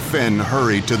off, while Finn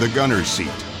hurried to the gunner's seat.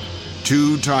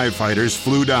 2 TIE fighters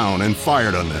flew down and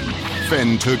fired on them.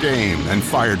 Finn took aim and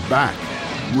fired back.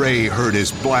 Rey heard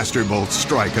his blaster bolt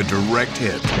strike a direct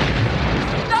hit.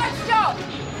 Nice job!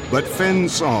 But Finn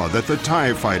saw that the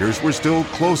TIE fighters were still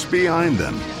close behind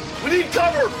them. We need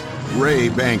cover! Rey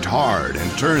banked hard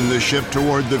and turned the ship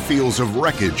toward the fields of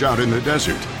wreckage out in the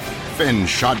desert. Finn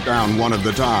shot down one of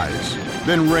the TIEs.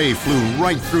 Then Rey flew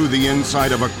right through the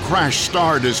inside of a crashed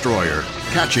Star Destroyer,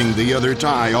 catching the other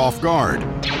TIE off guard.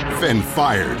 Finn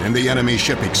fired, and the enemy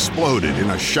ship exploded in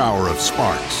a shower of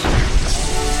sparks.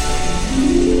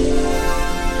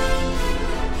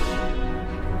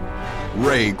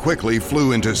 Rey quickly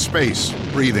flew into space,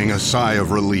 breathing a sigh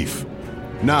of relief.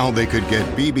 Now they could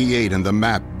get BB-8 and the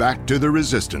map back to the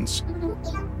Resistance.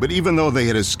 But even though they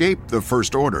had escaped the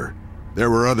First Order, there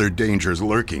were other dangers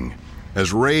lurking.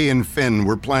 As Rey and Finn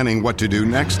were planning what to do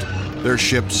next, their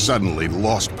ship suddenly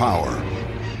lost power.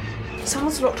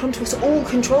 Someone's locked onto us. All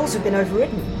controls have been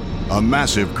overridden. A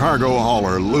massive cargo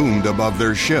hauler loomed above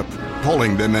their ship,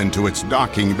 pulling them into its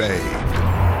docking bay.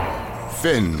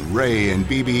 Finn, Rey, and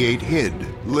BB-8 hid,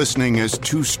 listening as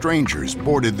 2 strangers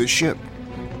boarded the ship.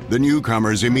 The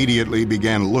newcomers immediately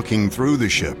began looking through the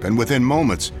ship and within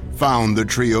moments found the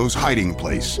trio's hiding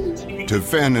place. To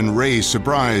Finn and Rey's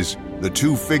surprise, the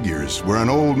 2 figures were an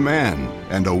old man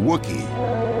and a Wookiee.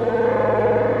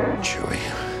 Chewie,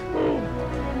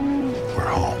 we're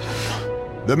home.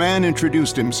 The man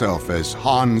introduced himself as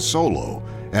Han Solo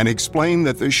and explained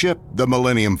that the ship, the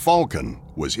Millennium Falcon,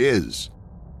 was his.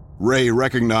 Rey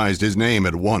recognized his name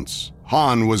at once.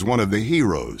 Han was one of the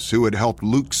heroes who had helped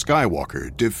Luke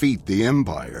Skywalker defeat the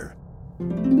Empire.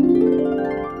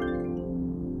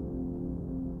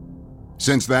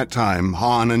 Since that time,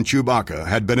 Han and Chewbacca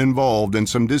had been involved in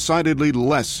some decidedly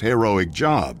less heroic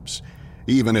jobs.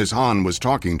 Even as Han was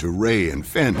talking to Rey and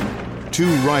Finn, 2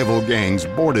 rival gangs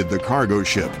boarded the cargo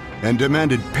ship and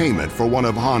demanded payment for one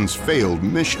of Han's failed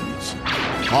missions.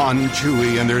 Han,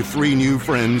 Chewie, and their 3 new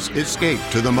friends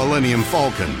escaped to the Millennium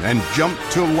Falcon and jumped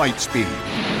to light speed.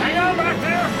 Hang on back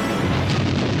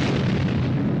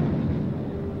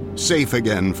there! Safe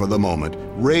again for the moment,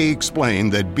 Rey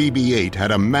explained that BB-8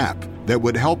 had a map that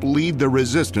would help lead the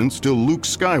Resistance to Luke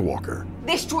Skywalker.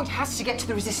 This droid has to get to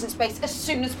the Resistance base as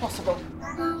soon as possible.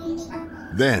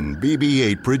 Then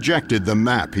BB-8 projected the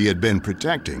map he had been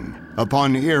protecting.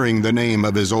 Upon hearing the name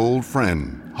of his old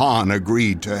friend, Han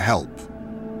agreed to help.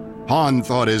 Han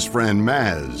thought his friend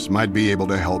Maz might be able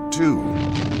to help too.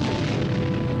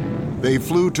 They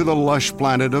flew to the lush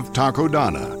planet of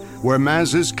Takodana, where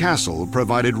Maz's castle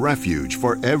provided refuge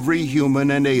for every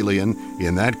human and alien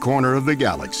in that corner of the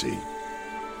galaxy.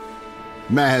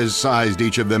 Maz sized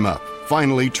each of them up,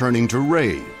 finally turning to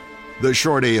Rey. The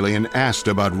short alien asked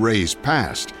about Rey's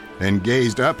past and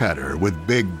gazed up at her with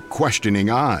big, questioning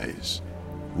eyes.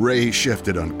 Rey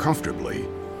shifted uncomfortably.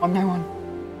 I'm no one.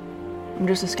 I'm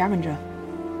just a scavenger.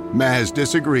 Maz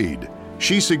disagreed.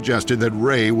 She suggested that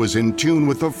Rey was in tune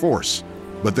with the Force,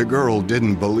 but the girl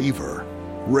didn't believe her.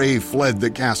 Rey fled the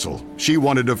castle. She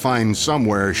wanted to find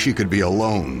somewhere she could be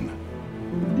alone.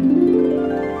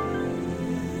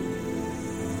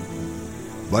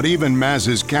 But even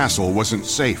Maz's castle wasn't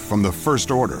safe from the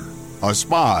First Order. A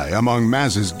spy among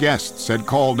Maz's guests had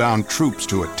called down troops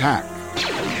to attack.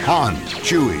 Han,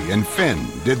 Chewie, and Finn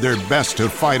did their best to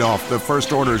fight off the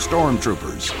First Order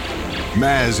stormtroopers.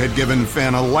 Maz had given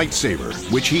Finn a lightsaber,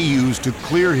 which he used to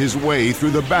clear his way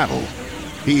through the battle.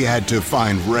 He had to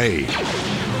find Rey.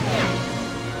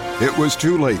 It was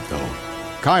too late, though.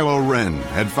 Kylo Ren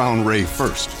had found Rey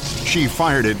first. She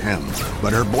fired at him,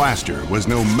 but her blaster was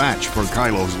no match for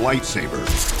Kylo's lightsaber.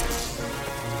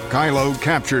 Kylo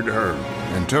captured her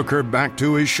and took her back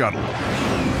to his shuttle.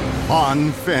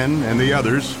 Han, Finn, and the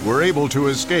others were able to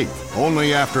escape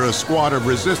only after a squad of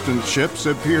resistance ships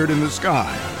appeared in the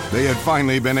sky. They had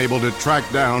finally been able to track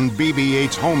down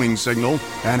BB-8's homing signal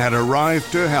and had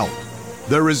arrived to help.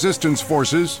 The resistance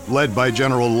forces, led by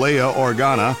General Leia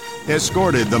Organa,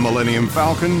 escorted the Millennium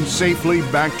Falcon safely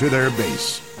back to their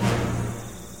base.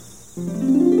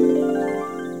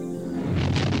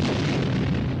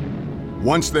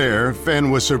 Once there,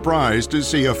 Finn was surprised to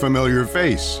see a familiar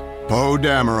face, Poe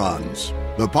Dameron's.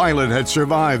 The pilot had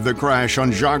survived the crash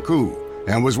on Jakku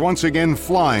and was once again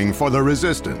flying for the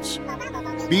Resistance.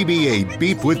 BB-8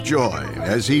 beeped with joy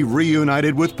as he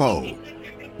reunited with Poe.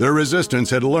 The Resistance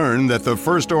had learned that the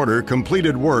First Order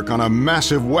completed work on a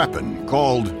massive weapon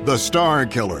called the Star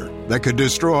Killer that could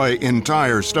destroy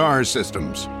entire star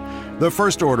systems. The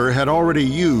First Order had already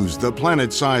used the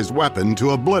planet-sized weapon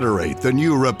to obliterate the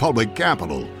New Republic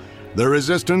capital. The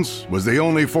Resistance was the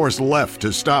only force left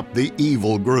to stop the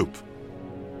evil group.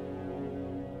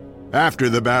 After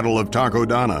the Battle of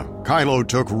Takodana, Kylo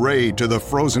took Rey to the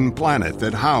frozen planet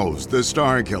that housed the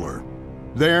Star Killer.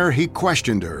 There he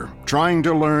questioned her, trying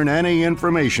to learn any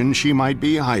information she might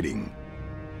be hiding.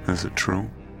 Is it true?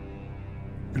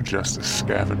 You're just a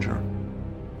scavenger.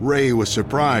 Rey was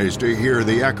surprised to hear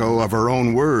the echo of her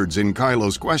own words in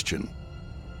Kylo's question.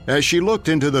 As she looked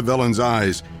into the villain's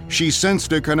eyes, she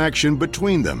sensed a connection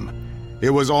between them. It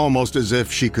was almost as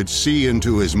if she could see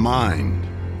into his mind.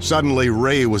 Suddenly,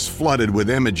 Rey was flooded with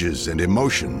images and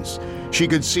emotions. She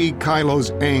could see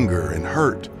Kylo's anger and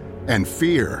hurt and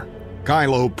fear.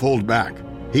 Kylo pulled back.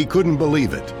 He couldn't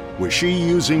believe it. Was she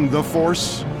using the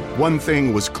Force? One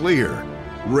thing was clear.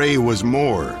 Rey was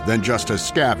more than just a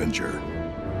scavenger.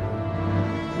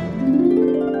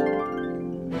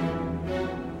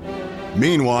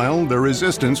 Meanwhile, the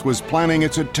Resistance was planning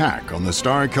its attack on the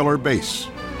Star Killer base.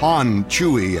 Han,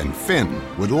 Chewie, and Finn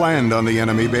would land on the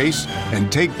enemy base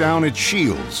and take down its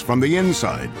shields from the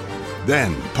inside.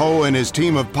 Then, Poe and his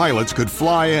team of pilots could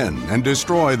fly in and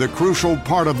destroy the crucial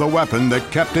part of the weapon that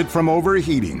kept it from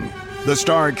overheating. The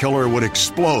Star Killer would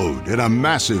explode in a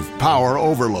massive power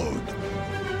overload.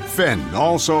 Finn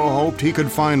also hoped he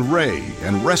could find Rey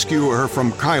and rescue her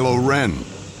from Kylo Ren.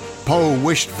 Poe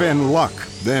wished Finn luck,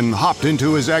 then hopped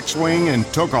into his X-Wing and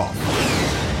took off.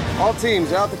 All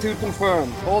teams, altitude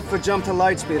confirmed. Hold for jump to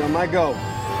light speed on my go.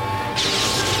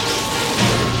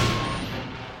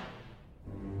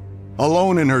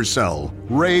 Alone in her cell,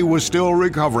 Rey was still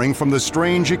recovering from the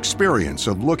strange experience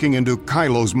of looking into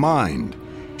Kylo's mind.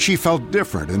 She felt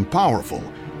different and powerful.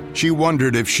 She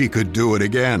wondered if she could do it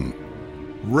again.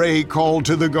 Rey called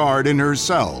to the guard in her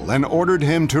cell and ordered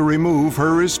him to remove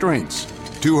her restraints.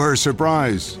 To her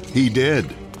surprise, he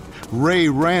did. Rey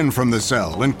ran from the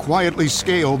cell and quietly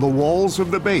scaled the walls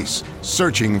of the base,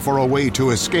 searching for a way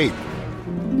to escape.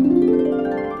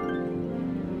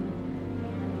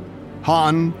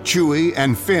 Han, Chewie,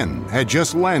 and Finn had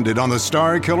just landed on the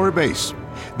Star Killer base.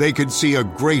 They could see a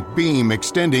great beam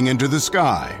extending into the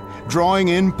sky, drawing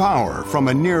in power from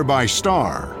a nearby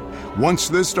star. Once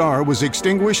the star was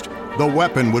extinguished, the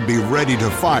weapon would be ready to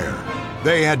fire.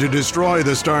 They had to destroy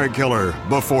the Star Killer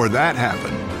before that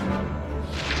happened.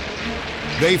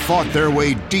 They fought their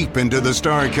way deep into the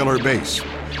Star Killer base.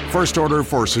 First Order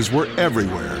forces were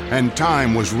everywhere, and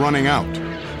time was running out.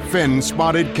 Finn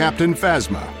spotted Captain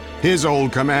Phasma. His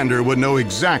old commander would know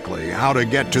exactly how to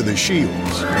get to the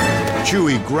shields.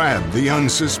 Chewie grabbed the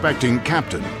unsuspecting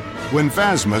captain. When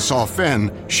Phasma saw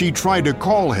Finn, she tried to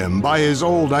call him by his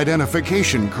old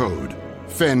identification code.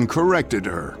 Finn corrected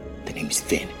her. The name's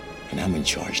Finn, and I'm in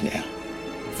charge now.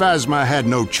 Phasma had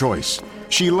no choice.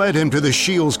 She led him to the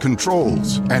shield's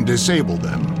controls and disabled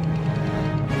them.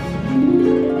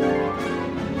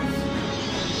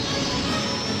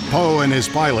 Poe and his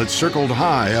pilots circled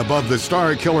high above the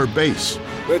Star Killer base.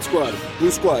 Red Squad, Blue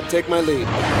Squad, take my lead.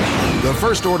 The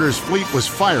First Order's fleet was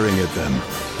firing at them.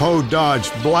 Poe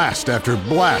dodged blast after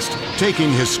blast,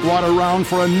 taking his squad around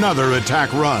for another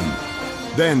attack run.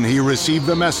 Then he received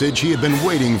the message he had been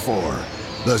waiting for.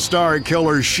 The Star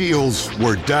Killer's shields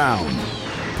were down.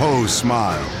 Poe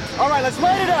smiled. All right, let's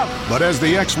light it up! But as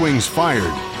the X-Wings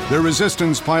fired, the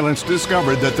Resistance pilots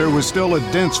discovered that there was still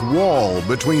a dense wall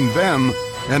between them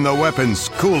and the weapon's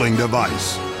cooling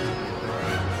device.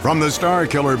 From the Star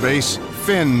Killer base,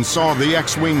 Finn saw the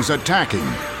X-Wings attacking.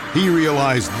 He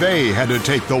realized they had to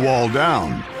take the wall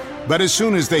down. But as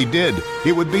soon as they did,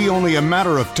 it would be only a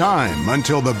matter of time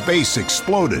until the base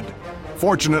exploded.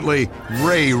 Fortunately,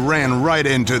 Rey ran right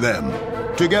into them.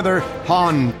 Together,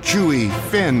 Han, Chewie,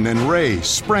 Finn, and Rey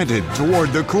sprinted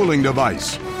toward the cooling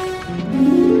device.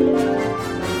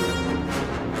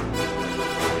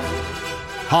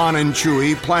 Han and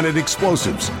Chewie planted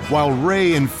explosives, while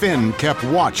Rey and Finn kept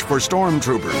watch for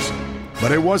stormtroopers.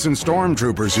 But it wasn't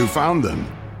stormtroopers who found them.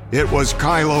 It was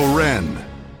Kylo Ren.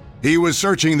 He was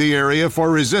searching the area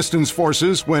for Resistance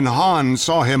forces when Han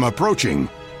saw him approaching.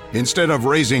 Instead of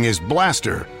raising his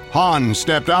blaster, Han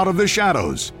stepped out of the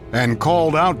shadows and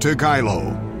called out to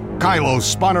Kylo. Kylo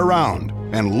spun around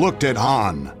and looked at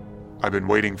Han. I've been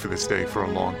waiting for this day for a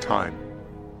long time.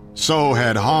 So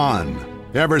had Han.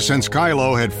 Ever since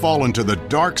Kylo had fallen to the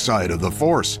dark side of the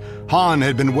Force, Han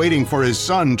had been waiting for his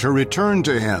son to return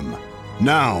to him.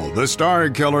 Now, the Star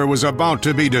Killer was about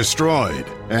to be destroyed,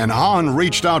 and Han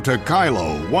reached out to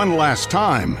Kylo one last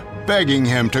time, begging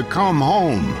him to come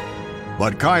home.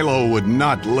 But Kylo would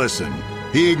not listen.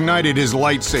 He ignited his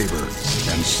lightsaber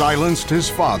and silenced his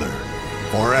father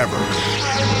forever.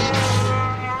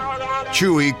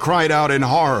 Chewie cried out in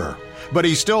horror, but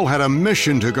he still had a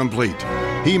mission to complete.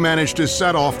 He managed to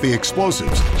set off the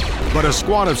explosives, but a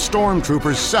squad of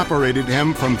stormtroopers separated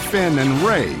him from Finn and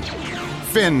Rey.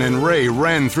 Finn and Rey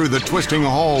ran through the twisting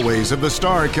hallways of the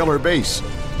Star Killer base.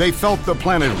 They felt the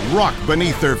planet rock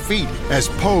beneath their feet as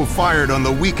Poe fired on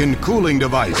the weakened cooling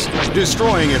device,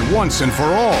 destroying it once and for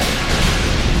all.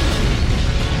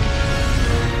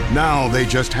 Now they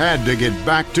just had to get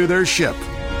back to their ship.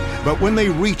 But when they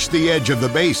reached the edge of the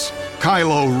base,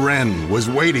 Kylo Ren was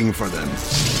waiting for them.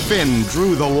 Finn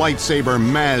drew the lightsaber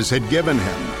Maz had given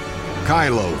him.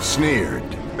 Kylo sneered.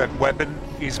 That weapon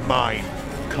is mine.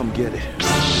 Come get it.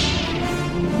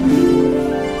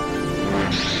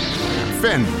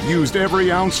 Finn used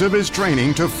every ounce of his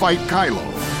training to fight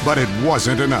Kylo, but it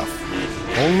wasn't enough.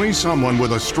 Only someone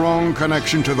with a strong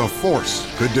connection to the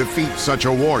Force could defeat such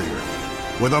a warrior.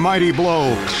 With a mighty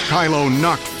blow, Kylo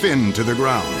knocked Finn to the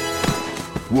ground,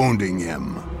 wounding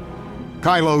him.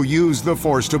 Kylo used the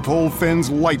Force to pull Finn's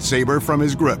lightsaber from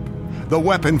his grip. The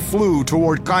weapon flew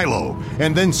toward Kylo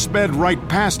and then sped right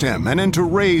past him and into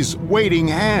Rey's waiting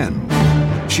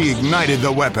hand. She ignited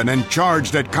the weapon and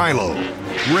charged at Kylo.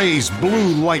 Rey's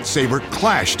blue lightsaber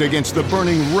clashed against the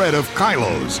burning red of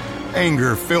Kylo's.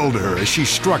 Anger filled her as she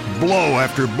struck blow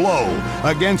after blow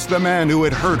against the man who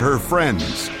had hurt her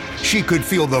friends. She could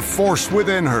feel the Force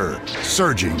within her,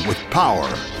 surging with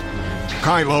power.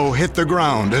 Kylo hit the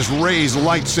ground as Rey's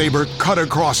lightsaber cut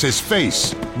across his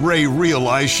face. Rey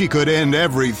realized she could end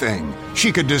everything.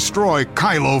 She could destroy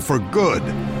Kylo for good.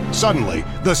 Suddenly,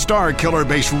 the Star Killer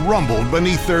base rumbled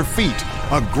beneath their feet.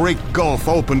 A great gulf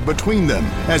opened between them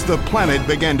as the planet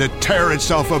began to tear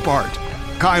itself apart.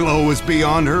 Kylo was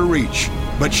beyond her reach,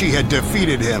 but she had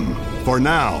defeated him for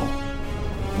now.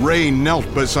 Rey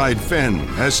knelt beside Finn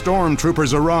as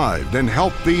stormtroopers arrived and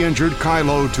helped the injured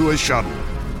Kylo to a shuttle.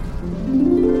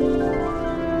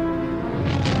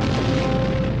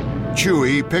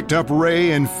 Chewie picked up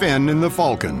Rey and Finn in the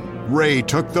Falcon. Rey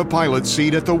took the pilot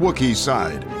seat at the Wookiee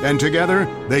side, and together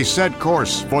they set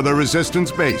course for the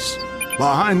Resistance base.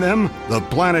 Behind them, the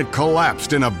planet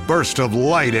collapsed in a burst of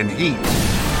light and heat.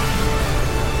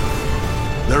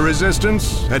 The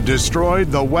Resistance had destroyed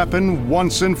the weapon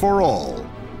once and for all.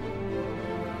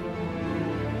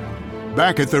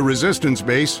 Back at the Resistance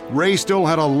base, Rey still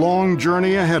had a long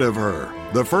journey ahead of her.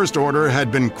 The First Order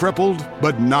had been crippled,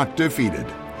 but not defeated.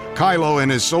 Kylo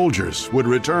and his soldiers would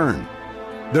return.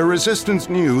 The Resistance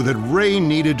knew that Rey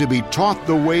needed to be taught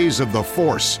the ways of the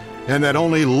Force, and that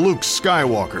only Luke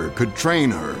Skywalker could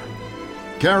train her.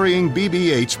 Carrying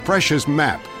BB-8's precious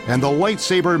map and the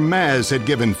lightsaber Maz had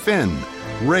given Finn,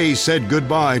 Rey said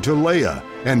goodbye to Leia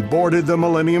and boarded the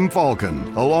Millennium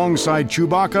Falcon alongside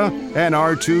Chewbacca and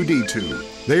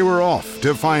R2-D2. They were off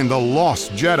to find the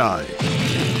lost Jedi.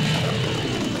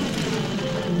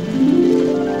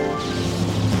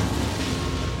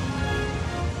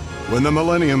 When the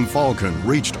Millennium Falcon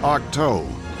reached Ahch-To,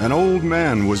 an old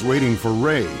man was waiting for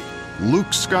Rey. Luke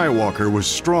Skywalker was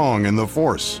strong in the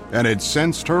Force and had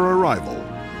sensed her arrival.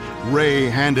 Rey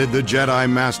handed the Jedi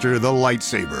Master the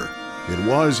lightsaber. It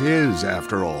was his,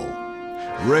 after all.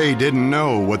 Rey didn't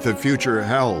know what the future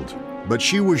held, but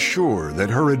she was sure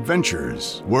that her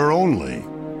adventures were only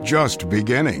just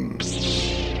beginning.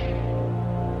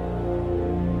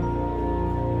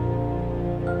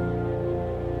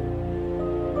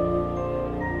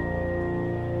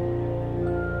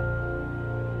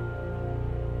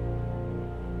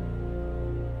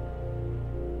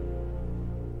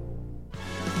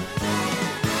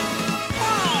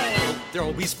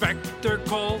 There'll be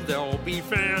spectacle, there'll be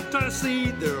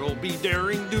fantasy, there'll be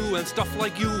daring do and stuff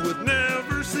like you would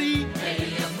never see.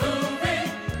 Be a movie.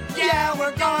 Yeah,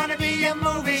 we're gonna be a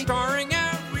movie. Starring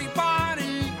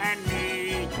everybody And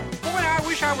me. Boy, I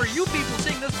wish I were you people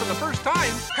seeing this for the first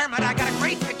time. Kermit, I got a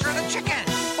great picture of the chicken.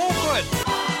 Oh, good.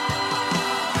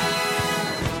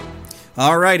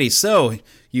 Alrighty, so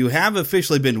you have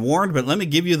officially been warned, but let me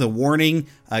give you the warning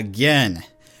again.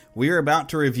 We are about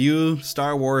to review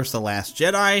Star Wars The Last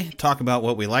Jedi, talk about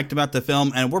what we liked about the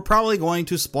film, and we're probably going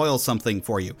to spoil something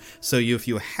for you. So if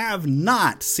you have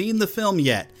not seen the film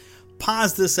yet,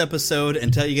 pause this episode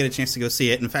until you get a chance to go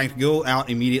see it. In fact, go out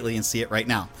immediately and see it right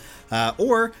now.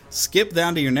 Or skip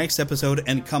down to your next episode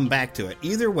and come back to it.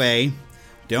 Either way,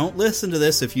 don't listen to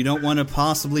this if you don't want to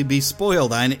possibly be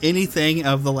spoiled on anything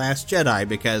of The Last Jedi,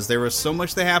 because there was so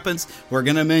much that happens, we're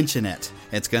going to mention it.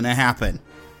 It's going to happen.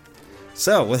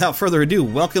 So, without further ado,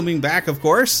 welcoming back, of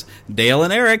course, Dale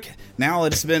and Eric. Now,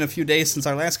 it's been a few days since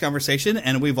our last conversation,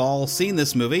 and we've all seen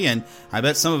this movie, and I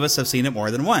bet some of us have seen it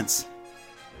more than once.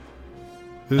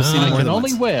 Who's seen it more than once? I can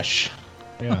only wish.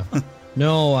 Yeah.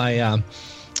 No,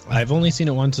 I've only seen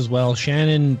it once as well.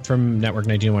 Shannon from Network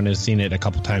 1901 has seen it a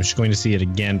couple times. She's going to see it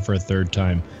again for a third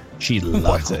time. She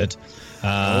loves it.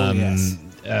 Yes.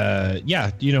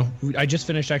 Yeah, you know, I just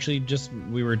finished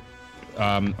we were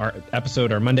our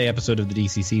Monday episode of the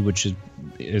DCC, which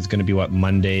is going to be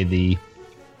Monday the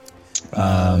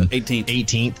 18th.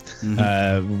 18th.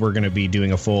 Mm-hmm. We're going to be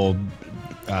doing a full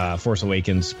Force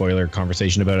Awakens spoiler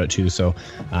conversation about it too. So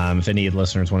if any of the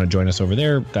listeners want to join us over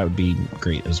there, that would be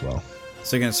great as well.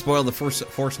 So you're going to spoil the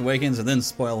Force Awakens and then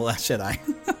spoil The Last Jedi.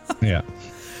 Yeah.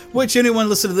 Which, anyone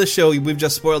listening to this show, we've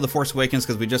just spoiled The Force Awakens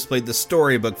because we just played the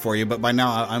storybook for you, but by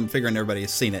now I'm figuring everybody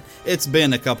has seen it. It's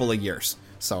been a couple of years,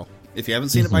 so if you haven't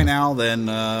seen it by now, then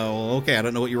okay, I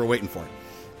don't know what you were waiting for.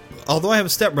 Although I have a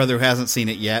stepbrother who hasn't seen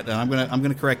it yet, and I'm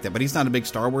gonna correct that, but he's not a big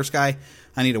Star Wars guy.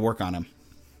 I need to work on him.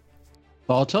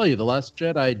 Well, I'll tell you, The Last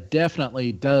Jedi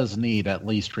definitely does need at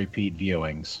least repeat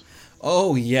viewings.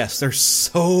 Oh, yes. There's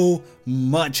so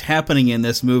much happening in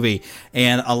this movie,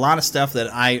 and a lot of stuff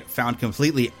that I found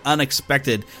completely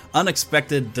unexpected.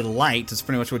 Unexpected delight is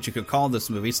pretty much what you could call this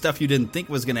movie. Stuff you didn't think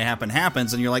was going to happen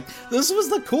happens, and you're like, this was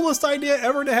the coolest idea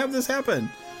ever to have this happen.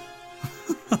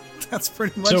 That's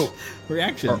pretty much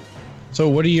reaction.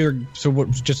 So both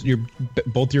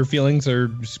your feelings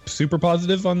are super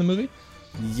positive on the movie?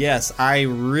 Yes, I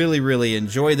really, really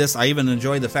enjoy this. I even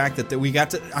enjoy the fact that we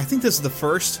got to, I think this is the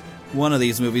first one of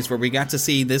these movies where we got to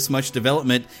see this much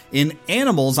development in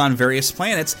animals on various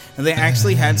planets, and they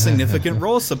actually had significant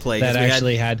roles to play.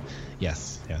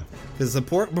 Yes, yeah. Because the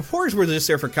Porgs were just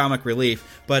there for comic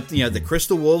relief, but the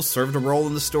Crystal Wolves served a role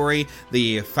in the story.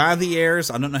 The Fathiers,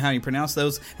 I don't know how you pronounce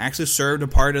those, actually served a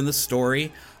part in the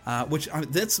story. Which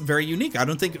that's very unique. I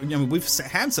don't think we've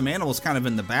had some animals kind of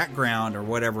in the background or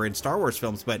whatever in Star Wars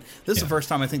films, but this is the first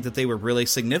time I think that they were really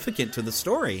significant to the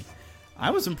story. I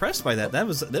was impressed by that. That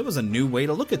was a new way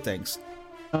to look at things.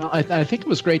 I think it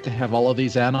was great to have all of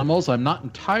these animals. I'm not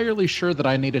entirely sure that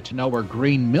I needed to know where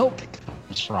green milk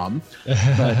comes from, but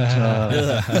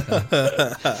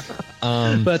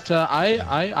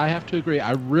I have to agree.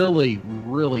 I really,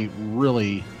 really,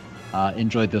 really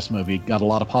enjoyed this movie. Got a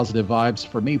lot of positive vibes.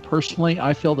 For me personally,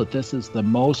 I feel that this is the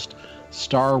most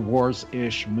Star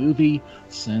Wars-ish movie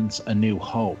since A New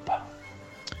Hope.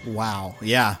 Wow.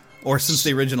 Yeah. Or since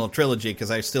the original trilogy,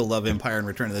 because I still love Empire and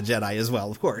Return of the Jedi as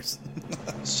well, of course.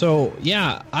 So,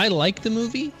 yeah, I like the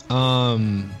movie.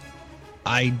 I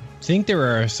I think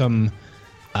there are some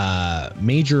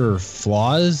major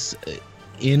flaws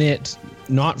in it,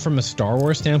 not from a Star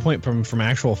Wars standpoint, from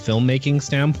actual filmmaking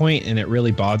standpoint, and it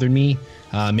really bothered me,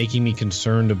 making me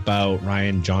concerned about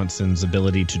Rian Johnson's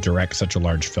ability to direct such a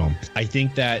large film. I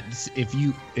think that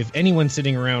if anyone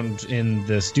sitting around in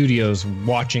the studios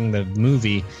watching the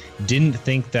movie didn't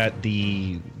think that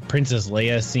the Princess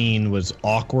Leia scene was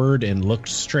awkward and looked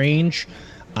strange,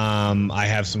 I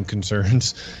have some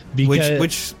concerns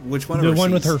because which one? The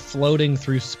one with her floating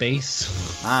through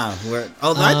space. I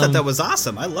thought that was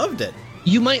awesome. I loved it.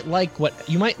 You might like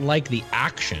the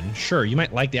action. Sure, you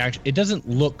might like the action. It doesn't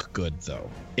look good though.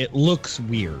 It looks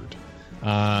weird.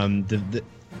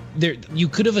 You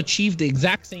could have achieved the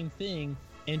exact same thing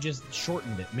and just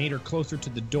shortened it, made her closer to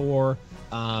the door,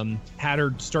 had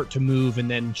her start to move,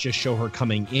 and then just show her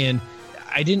coming in.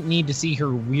 I didn't need to see her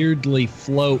weirdly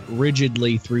float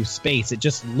rigidly through space. It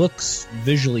just looks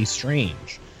visually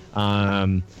strange.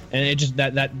 And it just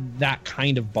that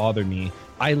kind of bothered me.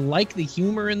 I like the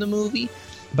humor in the movie,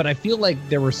 but I feel like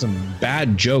there were some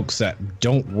bad jokes that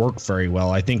don't work very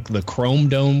well. I think the Chrome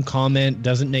Dome comment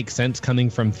doesn't make sense coming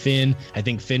from Finn. I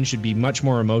think Finn should be much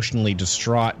more emotionally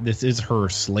distraught. This is her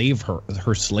slaver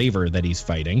that he's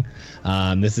fighting.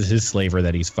 This is his slaver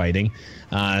that he's fighting.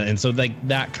 And so like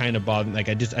that kind of bothered. Like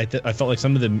I felt like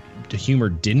some of the humor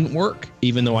didn't work,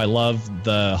 even though I love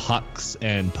the Hux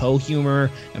and Poe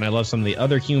humor, and I love some of the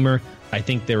other humor. I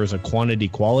think there was a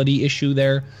quality issue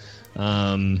there.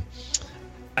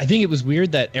 I think it was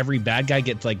weird that every bad guy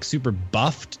gets like super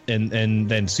buffed and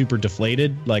then super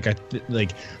deflated.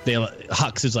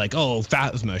 Hux is like, oh,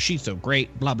 Phasma, she's so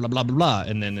great, blah blah blah blah blah,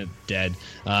 and then it's dead.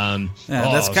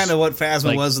 That's kind of what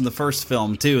Phasma was in the first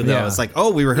film too. Though it's like,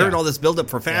 oh, we heard all this build up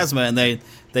for Phasma, and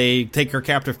they take her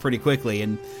captive pretty quickly,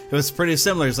 and it was pretty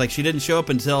similar. It's like she didn't show up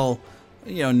until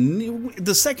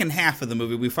the second half of the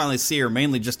movie. We finally see her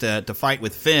mainly just to fight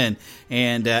with Finn,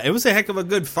 and it was a heck of a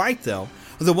good fight though.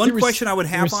 The one question I would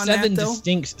have on that, though...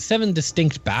 Seven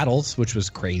distinct battles, which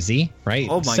was crazy, right?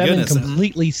 Oh, my goodness. 7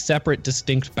 completely separate,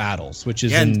 distinct battles, which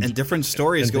is... and different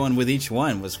stories going with each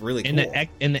one was really cool.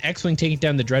 And the X-Wing taking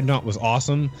down the Dreadnought was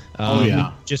awesome.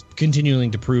 Just continuing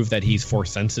to prove that he's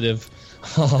Force-sensitive.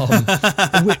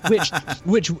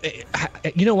 Which,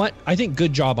 you know what? I think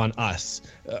good job on us.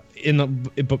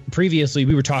 Previously,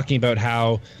 we were talking about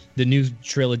how the new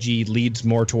trilogy leads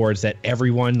more towards that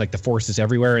everyone, like the Force is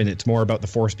everywhere, and it's more about the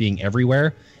Force being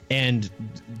everywhere. And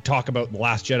talk about The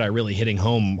Last Jedi really hitting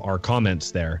home our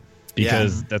comments there,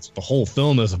 because that's the whole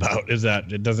film is about, is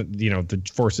that it doesn't, the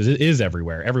Force is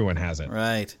everywhere. Everyone has it.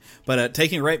 Right. But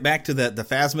taking it right back to the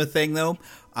Phasma thing, though,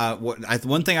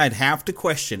 one thing I'd have to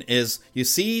question is, you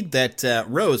see that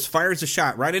Rose fires a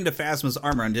shot right into Phasma's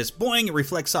armor and just boing, it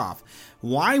reflects off.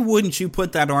 Why wouldn't you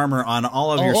put that armor on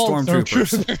all of your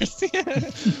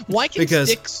stormtroopers? Why do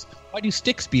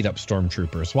sticks beat up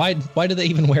stormtroopers? Why do they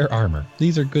even wear armor?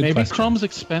 These are good questions. Maybe chrome's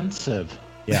expensive.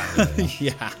 Yeah.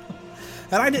 Yeah.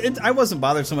 And I wasn't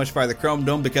bothered so much by the Chrome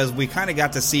Dome, because we kind of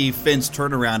got to see Finn's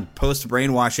turnaround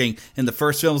post-brainwashing in the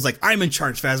first film. It was like, I'm in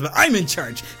charge, Phasma, I'm in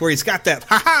charge. Where he's got that,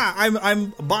 I'm a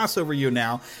boss over you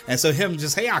now. And so him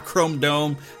just, Chrome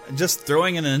Dome, just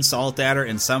throwing an insult at her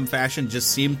in some fashion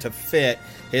just seemed to fit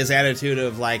his attitude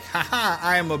of like,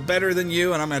 I am better than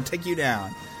you and I'm going to take you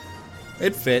down.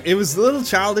 It fit. It was a little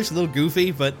childish, a little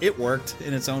goofy, but it worked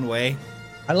in its own way.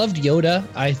 I loved Yoda.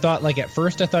 I thought, at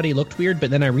first I thought he looked weird, but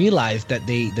then I realized that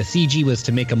the CG was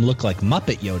to make him look like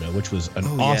Muppet Yoda, which was an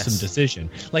awesome decision.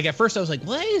 At first I was like,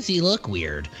 why does he look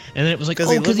weird? And then it was like,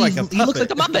 because he looks like a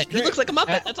Muppet. He looks like a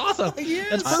Muppet. That's awesome.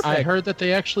 That's perfect. I heard that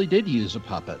they actually did use a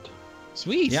puppet.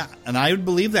 Sweet. Yeah, and I would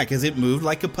believe that, because it moved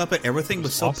like a puppet. Everything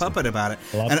was so awesome. Puppet about it.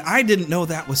 And I didn't know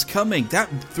that was coming. That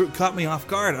caught me off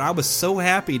guard, and I was so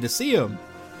happy to see him.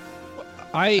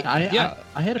 I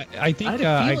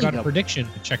got a prediction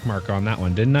check mark on that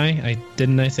one, didn't I?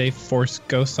 Didn't I say Force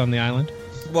Ghosts on the island?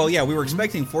 Well, yeah, we were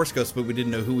expecting Force Ghosts, but we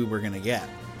didn't know who we were going to get.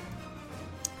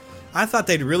 I thought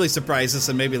they'd really surprise us,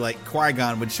 and maybe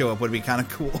Qui-Gon would show up. Would be kind of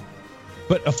cool.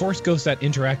 But a Force Ghost that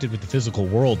interacted with the physical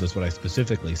world is what I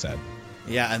specifically said.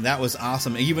 Yeah, and that was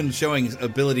awesome. Even showing his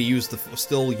ability to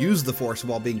still use the Force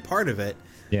while being part of it.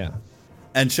 Yeah,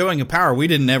 and showing a power we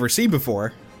didn't ever see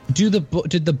before. Did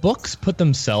the books put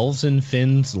themselves in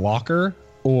Finn's locker,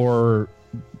 or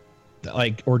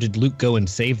did Luke go and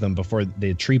save them before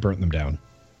the tree burnt them down?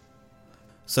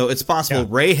 So it's possible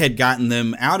Rey had gotten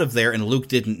them out of there, and Luke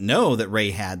didn't know that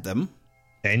Rey had them.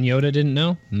 And Yoda didn't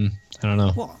know? I don't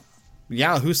know. Well,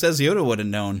 yeah, who says Yoda would have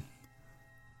known?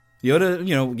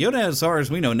 Yoda, as far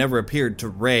as we know, never appeared to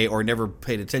Rey or never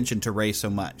paid attention to Rey so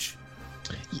much.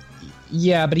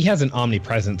 Yeah, but he has an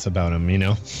omnipresence about him, you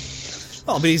know?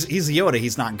 Oh, but he's Yoda.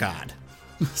 He's not God.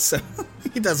 So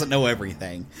he doesn't know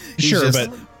everything. But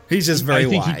he's just very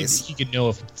think wise. He could know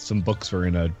if some books were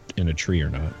in a tree or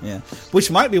not. Yeah,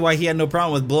 which might be why he had no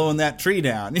problem with blowing that tree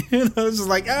down. You know, it's just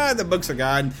like, the books are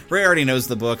gone. Rey already knows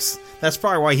the books. That's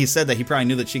probably why he said that. He probably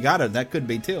knew that she got it. That could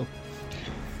be too.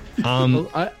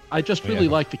 I just really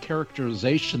like the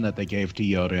characterization that they gave to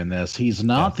Yoda in this. He's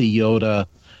not the Yoda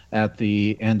at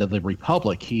the end of the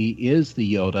Republic. He is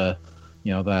the Yoda,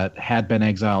 that had been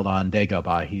exiled on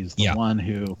Dagobah. He's the one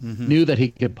who knew that he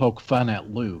could poke fun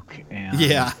at Luke.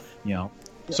 And,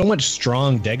 so much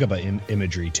strong Dagobah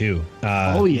imagery too.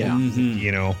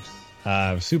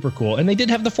 Super cool. And they did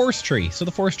have the Force tree, so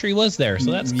the Force tree was there,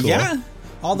 so that's cool. Yeah,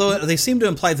 although they seem to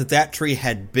imply that tree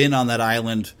had been on that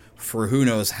island for who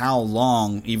knows how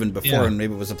long, even before, and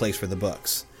maybe it was a place for the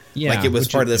books. Yeah, like it was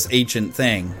part of this ancient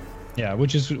thing. Yeah,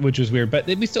 which is weird, but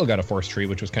we still got a Force tree,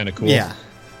 which was kind of cool. Yeah,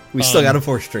 we still got a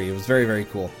Force tree. It was very, very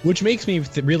cool. Which makes me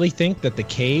really think that the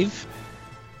cave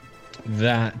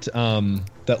that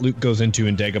Luke goes into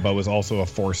in Dagobah was also a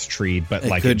Force tree, but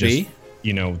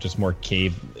just more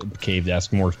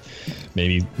cave-esque, more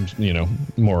maybe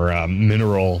more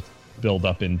mineral build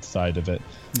up inside of it.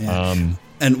 Yeah.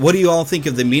 And what do you all think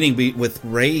of the meaning with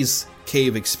Rey's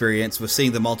cave experience with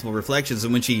seeing the multiple reflections,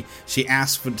 and when she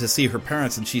asks to see her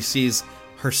parents and she sees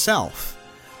herself?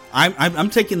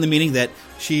 I'm taking the meaning that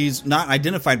she's not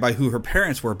identified by who her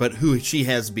parents were, but who she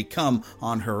has become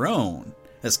on her own.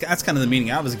 That's kind of the meaning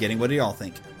I was getting. What do y'all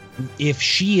think? If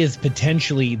she is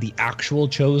potentially the actual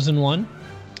chosen one,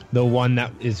 the one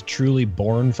that is truly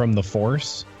born from the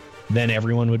Force, then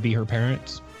everyone would be her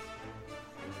parents.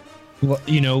 Well,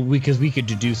 because we could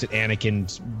deduce that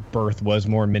Anakin's birth was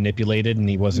more manipulated and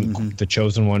he wasn't the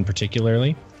chosen one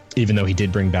particularly, even though he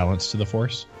did bring balance to the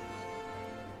Force.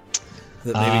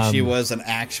 That maybe she was an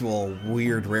actual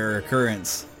weird, rare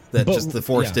occurrence that just the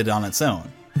Force did on its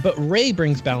own. But Rey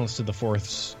brings balance to the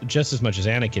Force just as much as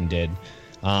Anakin did,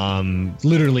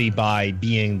 literally by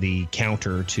being the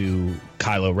counter to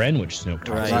Kylo Ren, which Snoke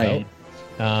talks about.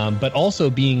 But also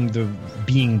being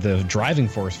the driving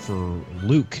force for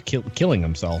Luke killing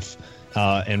himself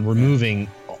and removing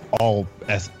all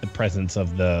presence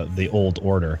of the old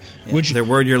order. Yeah, which the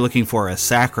word you're looking for is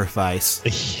sacrifice.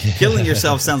 Killing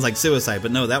yourself sounds like suicide,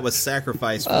 but no, that was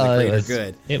sacrifice for the greater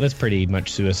good. It was pretty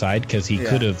much suicide because he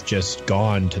could have just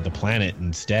gone to the planet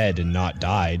instead and not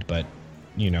died, but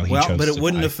he chose but it to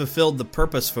wouldn't die. have fulfilled the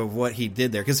purpose for what he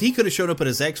did there, because he could have showed up at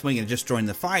his X-Wing and just joined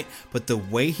the fight, but the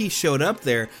way he showed up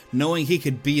there, knowing he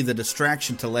could be the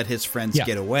distraction to let his friends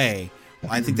get away,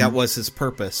 I think that was his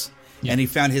purpose. And he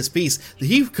found his peace.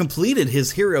 He completed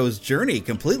his hero's journey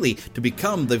completely to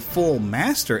become the full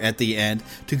master at the end,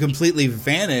 to completely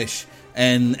vanish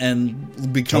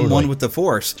and become one with the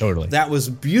Force. Totally. That was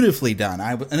beautifully done.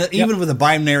 Even with a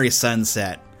binary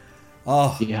sunset.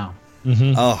 Oh. Yeah.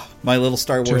 Mm-hmm. Oh, my little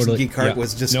Star Wars geek heart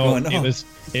was just going. Oh.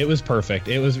 It was perfect.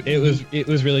 It was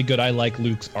really good. I like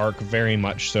Luke's arc very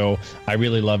much, so I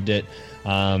really loved it.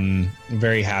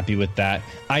 Very happy with that.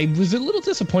 I was a little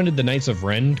disappointed the Knights of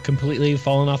Ren completely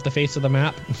fallen off the face of the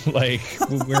map.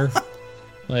 The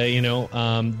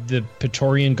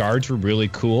Praetorian Guards were really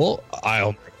cool.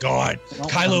 Oh my god,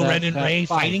 Kylo Ren and Rey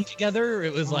fighting together.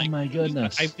 It was my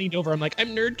goodness. I leaned over. I'm like,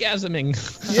 I'm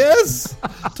nerdgasming. Yes,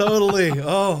 totally.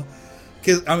 Oh.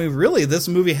 Because, really, this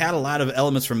movie had a lot of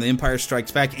elements from The Empire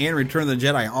Strikes Back and Return of the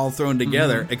Jedi all thrown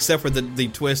together, except for the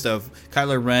twist of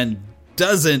Kylo Ren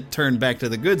doesn't turn back to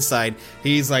the good side.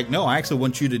 He's like, no, I actually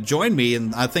want you to join me,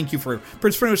 and I thank you for,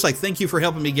 it's pretty much like, thank you for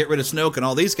helping me get rid of Snoke and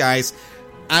all these guys.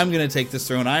 I'm going to take this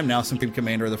throne. I'm now Supreme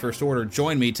Commander of the First Order.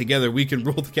 Join me. Together we can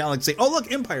rule the galaxy. Oh,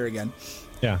 look, Empire again.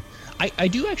 Yeah. I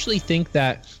do actually think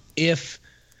that if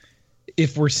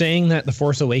we're saying that The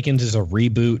Force Awakens is a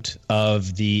reboot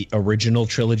of the original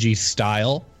trilogy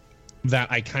style, that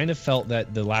I kind of felt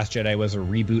that The Last Jedi was a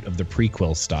reboot of the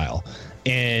prequel style.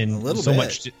 And a little so bit.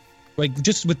 Much, like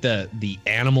just with the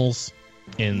animals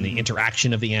and the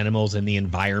interaction of the animals and the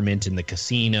environment and the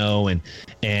casino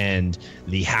and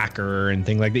the hacker and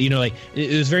things like that.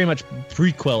 It was very much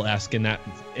prequel-esque in that,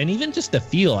 and even just the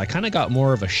feel, I kind of got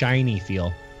more of a shiny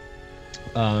feel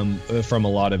from a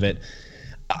lot of it.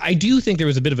 I do think there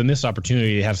was a bit of a missed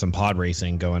opportunity to have some pod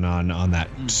racing going on that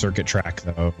circuit track,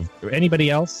 though. Anybody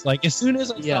else? Like, as soon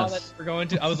as I saw that we're going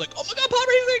to, I was like, oh my god, pod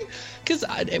racing!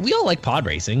 Because we all like pod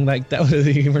racing. Like, that was,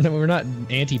 we're not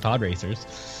anti-pod racers.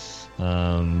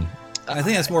 I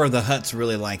think that's more of the Hutts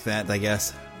really like that, I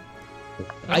guess.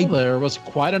 There was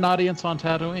quite an audience on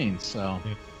Tatooine, so...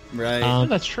 Right.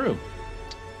 That's true.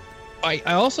 I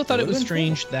also thought it was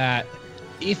strange that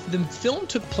if the film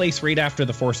took place right after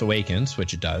The Force Awakens,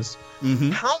 which it does,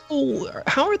 how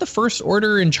are the First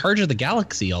Order in charge of the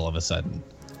galaxy all of a sudden?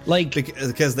 Like,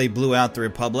 because they blew out the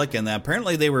Republic, and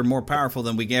apparently they were more powerful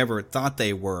than we ever thought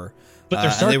they were.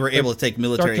 But they were able to take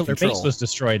military control. Their base was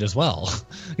destroyed as well.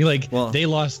 They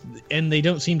lost, and they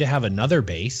don't seem to have another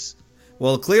base.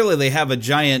 Well, clearly they have a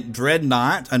giant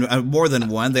dreadnought, more than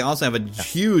one. They also have a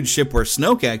huge ship where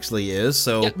Snoke actually is.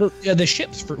 So the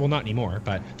ships, well, not anymore,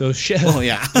 but those ships. Oh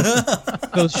yeah,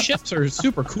 those ships are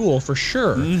super cool for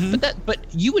sure. But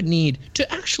you would need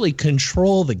to actually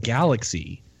control the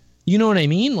galaxy. You know what I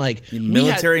mean? Like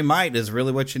military might is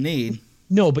really what you need.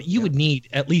 No, but you would need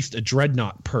at least a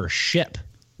dreadnought per ship,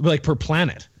 like per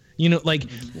planet. You know, like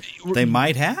they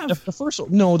might have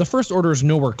the First Order is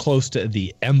nowhere close to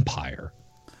the Empire,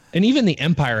 and even the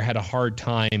Empire had a hard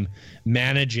time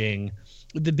managing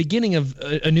the beginning of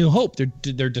A New Hope.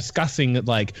 They're discussing that,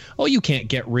 like, oh, you can't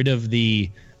get rid of the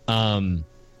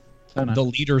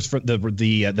leaders for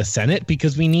the Senate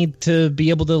because we need to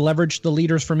be able to leverage the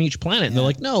leaders from each planet. And they're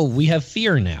like, no, we have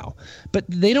fear now. But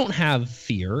they don't have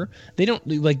fear. They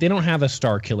don't have a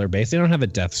Star Killer base. They don't have a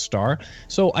Death Star.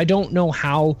 So I don't know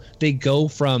how they go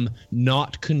from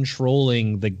not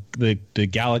controlling the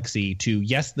galaxy to,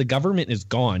 yes, the government is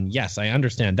gone. Yes, I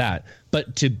understand that.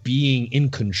 But to being in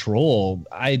control,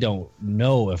 I don't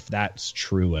know if that's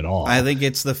true at all. I think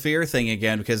it's the fear thing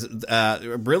again, because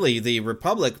really the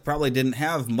Republic probably didn't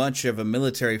have much of a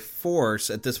military force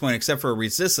at this point, except for a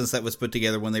resistance that was put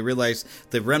together when they realized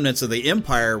the remnants of the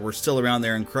Empire were still around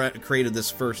there and created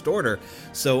this First Order.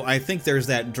 So I think there's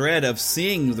that dread of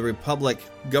seeing the Republic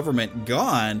government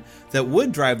gone that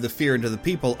would drive the fear into the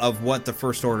people of what the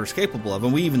First Order is capable of.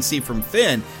 And we even see from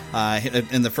Finn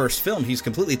in the first film, he's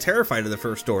completely terrified of the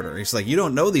First Order. He's like, you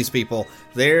don't know these people.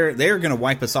 They're going to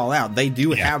wipe us all out. They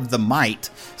do have the might.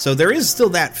 So there is still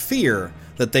that fear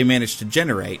that they managed to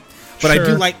generate. But I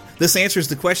do like this answers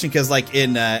the question, because like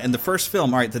in the first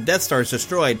film, all right, the Death Star is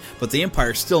destroyed, but the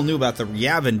Empire still knew about the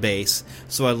Yavin base.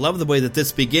 So I love the way that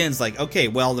this begins. Like, okay,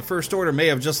 well, the First Order may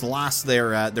have just lost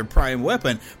their prime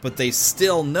weapon, but they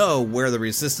still know where the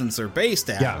Resistance are based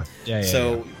at.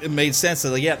 So it made sense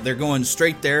that they're going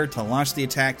straight there to launch the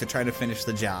attack to try to finish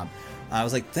the job. I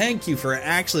was like, thank you for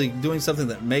actually doing something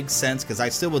that makes sense, because I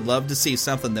still would love to see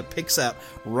something that picks up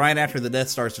right after the Death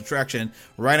Star's destruction,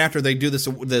 right after they do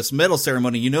this medal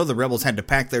ceremony. You know, the rebels had to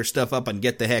pack their stuff up and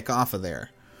get the heck off of there.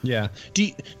 Yeah.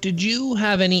 Did you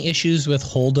have any issues with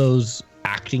Holdo's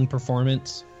acting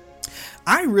performance?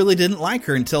 I really didn't like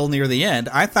her until near the end.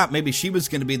 I thought maybe she was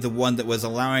going to be the one that was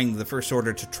allowing the First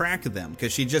Order to track them,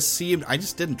 because she just seemed, I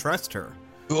just didn't trust her.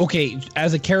 Okay,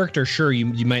 as a character, sure,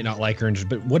 you might not like her,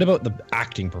 but what about the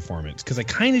acting performance? Because I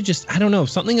kind of I don't know,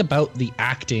 something about the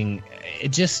acting,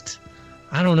 it just,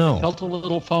 I don't know. Felt a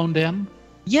little phoned in?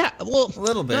 Yeah, well, a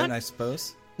little bit, I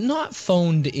suppose. Not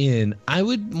phoned in. I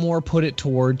would more put it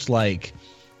towards, like,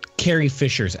 Carrie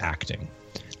Fisher's acting.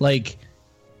 Like,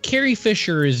 Carrie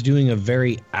Fisher is doing a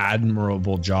very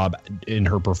admirable job in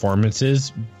her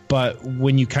performances, but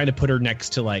when you kind of put her next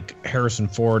to, like, Harrison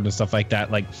Ford and stuff like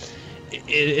that, like,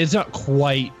 it's not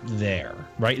quite there,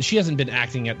 right? She hasn't been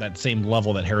acting at that same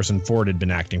level that Harrison Ford had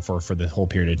been acting for the whole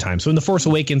period of time. So in The Force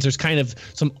Awakens, there's kind of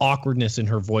some awkwardness in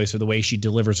her voice, or the way she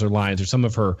delivers her lines, or some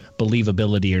of her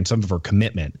believability, and some of her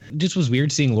commitment. It just was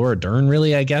weird seeing Laura Dern,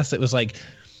 really, I guess. It was like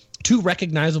too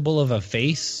recognizable of a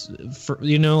face for,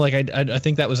 like I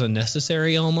think that was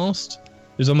unnecessary almost.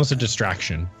 It was almost a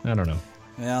distraction. I don't know.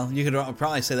 Well, you could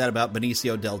probably say that about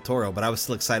Benicio del Toro, but I was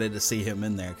still excited to see him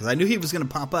in there, because I knew he was going to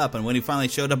pop up, and when he finally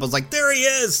showed up, I was like, there he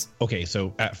is! Okay,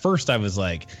 so at first I was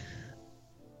like,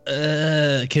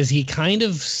 because he kind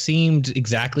of seemed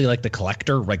exactly like the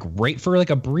Collector, like right for like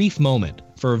a brief moment.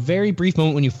 For a very brief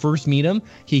moment when you first meet him,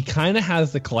 he kind of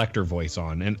has the Collector voice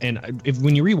on, and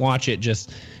when you rewatch it,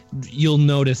 just you'll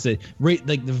notice that right,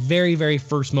 like the very, very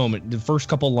first moment, the first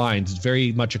couple lines is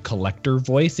very much a Collector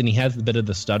voice, and he has a bit of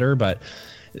the stutter. But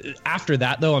after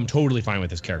that, though, I'm totally fine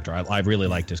with his character. I really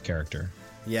liked his character.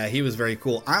 Yeah, he was very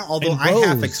cool. Although I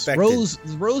half expected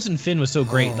Rose and Finn was so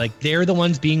great. Like, they're the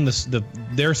ones being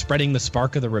they're spreading the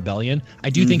spark of the rebellion.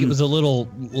 I do think it was a little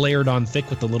layered on thick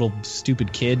with the little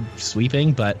stupid kid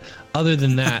sweeping, but other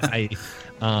than that, I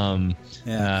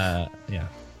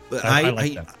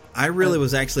really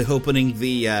was actually hoping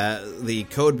the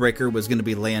Codebreaker was going to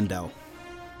be Lando.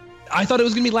 I thought it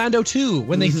was going to be Lando too.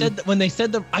 When they said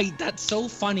that's so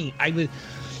funny.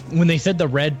 When they said the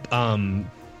red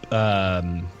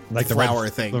like the flower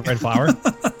red thing, the red flower.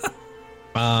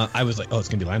 I was like, oh, it's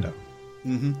gonna be Lando.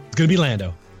 It's gonna be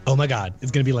Lando. Oh my god,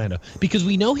 it's gonna be Lando, because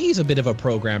we know he's a bit of a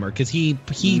programmer, because he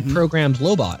programs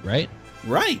Lobot, right?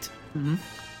 Right.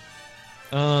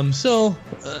 So,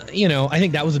 I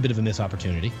think that was a bit of a missed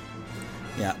opportunity.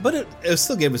 Yeah, but it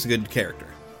still gave us a good character.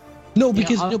 No,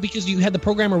 because you had the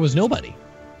programmer was nobody.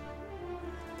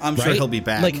 I'm sure he'll be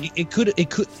back. Like it could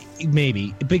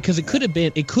maybe because it could have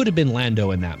been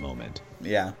Lando in that moment.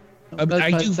 Yeah,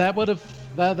 I think that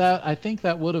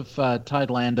would have tied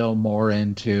Lando more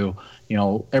into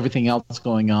everything else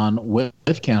going on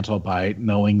with Canto Bight,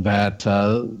 knowing that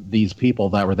these people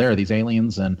that were there, these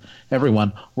aliens and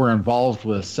everyone, were involved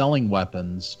with selling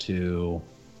weapons to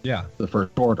the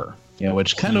First Order.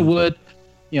 Which kind of would.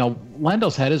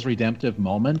 Lando's had his redemptive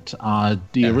moment.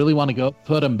 Do you really want to go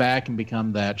put him back and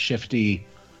become that shifty?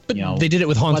 But they did it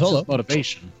with Han Solo.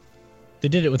 Motivation. They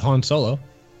did it with Han Solo.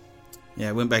 Yeah,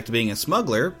 I went back to being a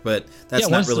smuggler, but that's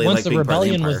not once, really once like the being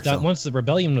rebellion part of the Empire, was done. Once the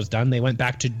rebellion was done, they went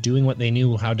back to doing what they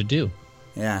knew how to do.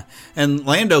 Yeah, and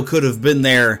Lando could have been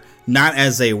there not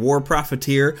as a war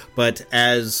profiteer, but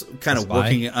as kind of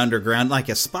working underground, like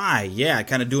a spy. Yeah,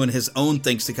 kind of doing his own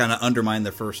things to kind of undermine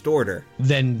the First Order.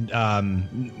 Then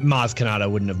Maz Kanata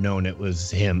wouldn't have known it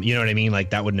was him. You know what I mean?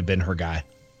 Like that wouldn't have been her guy.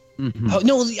 Mm-hmm. Oh,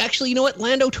 no, actually, you know what?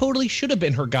 Lando totally should have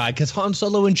been her guy because Han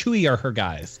Solo and Chewie are her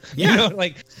guys. Yeah,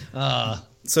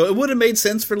 So it would have made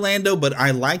sense for Lando, but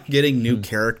I like getting new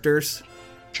characters.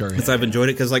 Sure, because I've enjoyed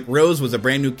it. Because like Rose was a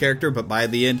brand new character, but by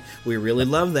the end, we really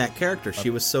loved that character. She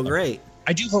was so great.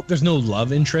 I do hope there's no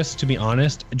love interest, to be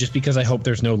honest. Just because I hope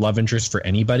there's no love interest for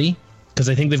anybody. Because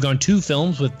I think they've gone 2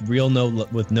 films with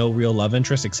no real love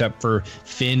interest, except for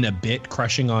Finn a bit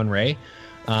crushing on Rey.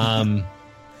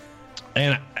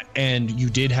 And you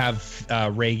did have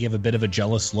Rey give a bit of a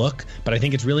jealous look, but I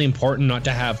think it's really important not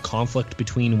to have conflict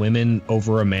between women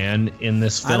over a man in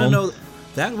this film. I don't know.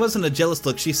 That wasn't a jealous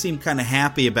look. She seemed kind of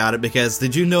happy about it because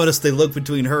did you notice they look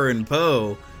between her and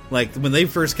Poe? Like when they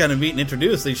first kind of meet and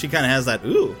introduce, she kind of has that,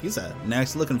 ooh, he's a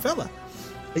nice looking fella.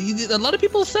 A lot of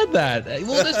people said that.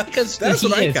 Well, that's because that's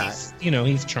what I got.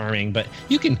 He's charming, but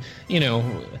you can,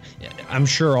 I'm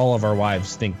sure all of our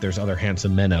wives think there's other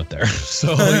handsome men out there.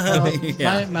 So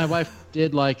my wife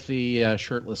did like the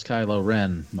shirtless Kylo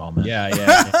Ren moment. Yeah.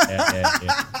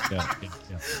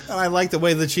 And I like the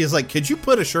way that she is like, could you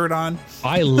put a shirt on?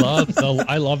 I love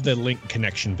the link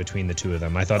connection between the two of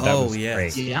them. I thought that was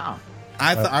great. Yeah.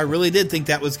 I really did think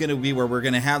that was going to be where we're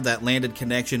going to have that landed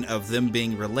connection of them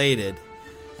being related.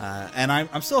 And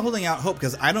I'm still holding out hope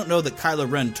because I don't know that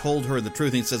Kylo Ren told her the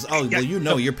truth. And he says,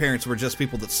 your parents were just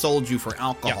people that sold you for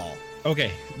alcohol. Yeah.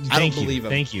 Okay. I don't believe him.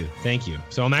 Thank you.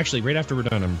 So I'm actually, right after we're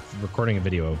done, I'm recording a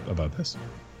video about this.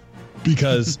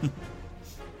 Because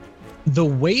the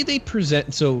way they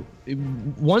present... So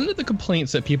one of the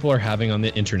complaints that people are having on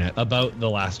the internet about The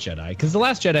Last Jedi, because The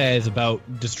Last Jedi is about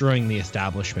destroying the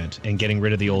establishment and getting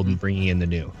rid of the old and bringing in the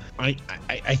new. I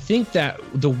think that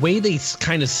the way they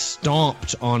kind of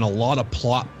stomped on a lot of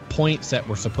plot points that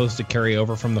were supposed to carry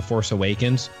over from The Force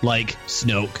Awakens, like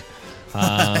Snoke,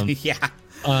 like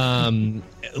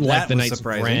the Knights of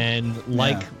Ren,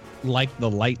 like the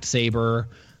lightsaber,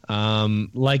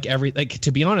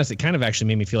 to be honest, it kind of actually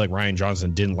made me feel like Rian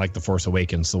Johnson didn't like The Force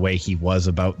Awakens the way he was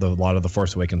about a lot of The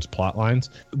Force Awakens plot lines.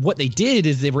 What they did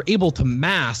is they were able to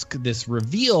mask this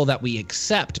reveal that we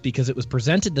accept because it was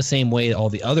presented the same way all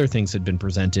the other things had been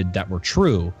presented that were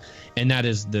true, and that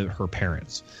is her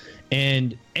parents.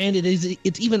 And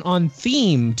it's even on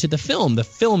theme to the film. The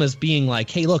film is being like,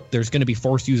 hey, look, there's going to be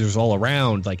Force users all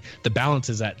around. Like the balance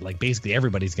is that like basically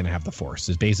everybody's going to have the Force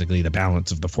is basically the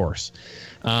balance of the Force.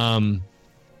 And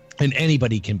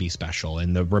anybody can be special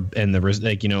and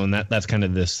that's kind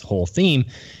of this whole theme.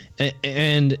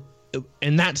 And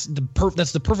that's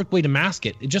the perfect way to mask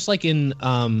it. Just like in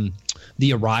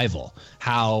The Arrival,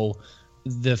 how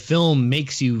the film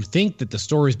makes you think that the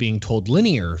story is being told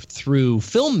linear through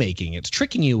filmmaking. It's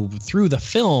tricking you through the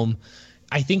film.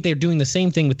 I think they're doing the same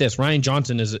thing with this. Rian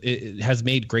Johnson has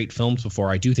made great films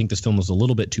before. I do think this film was a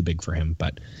little bit too big for him,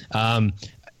 but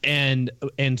and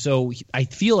so I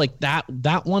feel like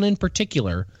that one in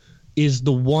particular is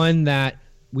the one that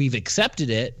we've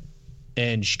accepted it,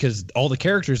 and because all the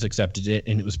characters accepted it,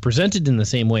 and it was presented in the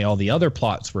same way all the other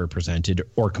plots were presented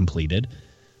or completed,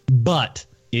 but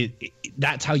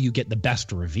that's how you get the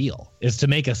best reveal, is to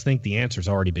make us think the answer's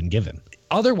already been given.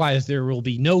 Otherwise, there will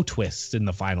be no twists in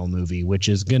the final movie, which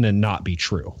is going to not be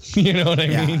true. You know what I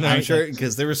mean? I'm sure,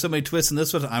 because there were so many twists in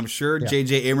this one. I'm sure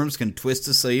J.J. Abrams can twist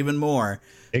us even more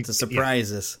to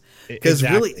surprise us. Because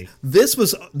really, this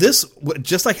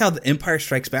just like how The Empire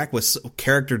Strikes Back was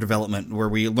character development, where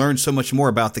we learned so much more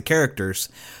about the characters,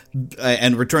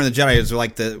 and Return of the Jedi is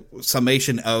like the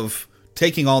summation of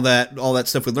taking all that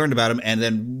stuff we learned about him and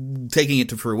then taking it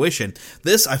to fruition.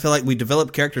 This, I feel like we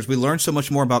developed characters. We learned so much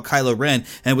more about Kylo Ren,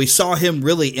 and we saw him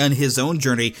really in his own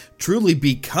journey, truly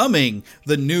becoming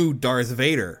the new Darth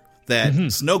Vader that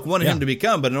Snoke wanted him to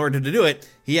become. But in order to do it,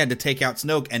 he had to take out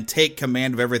Snoke and take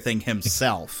command of everything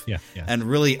himself and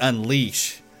really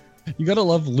unleash. You gotta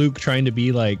love Luke trying to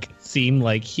be seem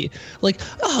like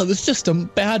oh, it's just a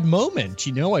bad moment,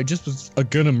 I just was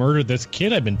gonna murder this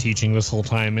kid I've been teaching this whole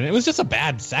time, and it was just a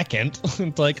bad second.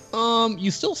 It's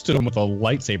you still stood him with a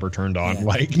lightsaber turned on.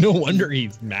 No wonder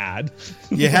he's mad.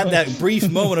 You had that brief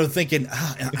moment of thinking,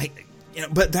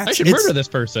 but I should murder this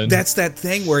person. That's that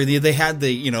thing where they had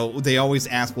they always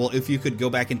ask, well, if you could go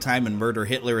back in time and murder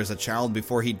Hitler as a child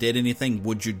before he did anything,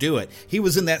 would you do it? He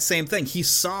was in that same thing. He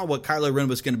saw what Kylo Ren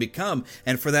was going to become,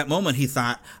 and for that moment, he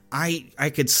thought,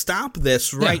 I could stop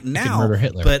this right now, I could murder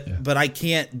Hitler. But I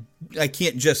can't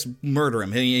just murder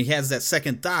him. He has that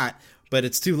second thought, but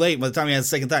it's too late. By the time he has a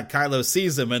second thought, Kylo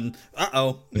sees him, and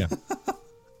yeah.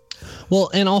 Well,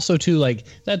 and also too,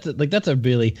 that's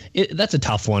a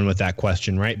tough one with that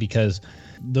question, right? Because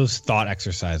those thought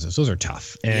exercises, those are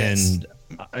tough, and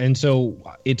so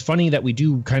it's funny that we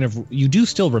do you do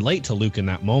still relate to Luke in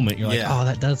that moment. You're like, oh,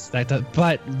 that does,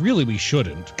 but really we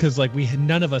shouldn't, because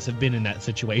none of us have been in that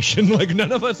situation.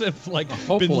 None of us have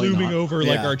been looming over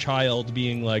our child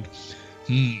being like,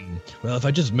 well, if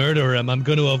I just murder him, I'm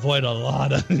going to avoid a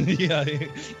lot of...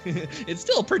 It's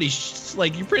still pretty...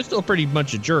 you're still pretty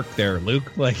much a jerk there,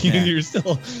 Luke. You're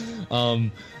still...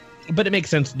 but it makes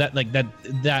sense that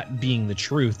that being the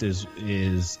truth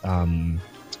is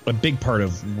a big part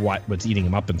of what's eating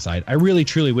him up inside. I really,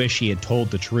 truly wish he had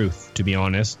told the truth, to be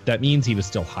honest. That means he was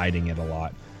still hiding it a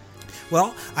lot.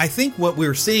 Well, I think what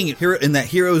we're seeing here in that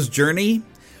hero's journey,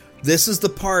 this is the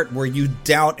part where you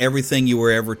doubt everything you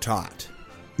were ever taught.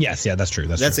 Yes, that's true.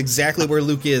 That's exactly where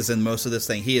Luke is in most of this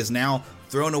thing. He has now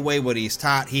thrown away what he's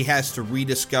taught. He has to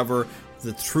rediscover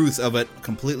the truth of it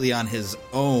completely on his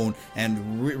own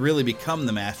and really become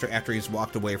the master after he's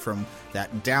walked away from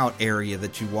that doubt area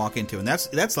that you walk into. And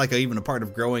that's even a part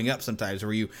of growing up sometimes,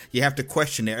 where you have to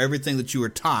question everything that you were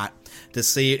taught to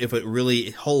see if it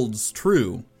really holds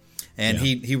true. And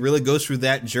he really goes through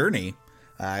that journey.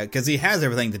 Because he has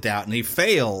everything to doubt, and he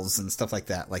fails and stuff like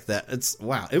that.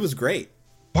 It was great.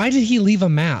 Why did he leave a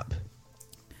map?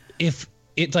 If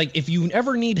it's if you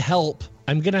ever need help,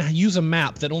 I'm gonna use a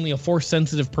map that only a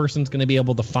Force-sensitive person's gonna be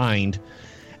able to find,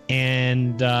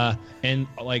 and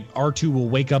R2 will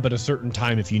wake up at a certain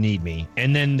time if you need me,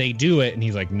 and then they do it, and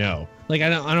he's like, no. I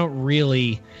don't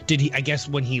really. Did he? I guess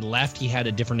when he left, he had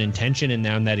a different intention, and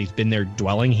now that he's been there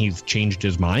dwelling, he's changed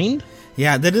his mind.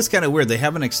 Yeah, that is kind of weird. They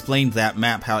haven't explained that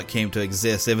map, how it came to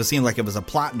exist. It seemed like it was a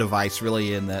plot device,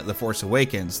 really, in the Force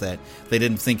Awakens that they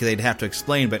didn't think they'd have to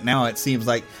explain. But now it seems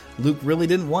like Luke really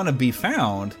didn't want to be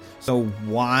found. So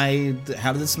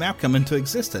how did this map come into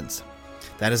existence?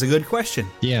 That is a good question.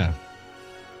 Yeah.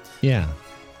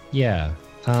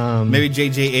 Maybe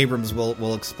J.J. Abrams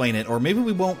will explain it, or maybe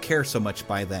we won't care so much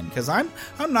by then, because I'm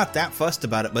not that fussed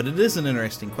about it, but it is an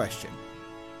interesting question.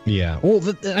 Yeah. Well,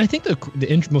 I think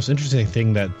the most interesting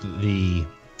thing that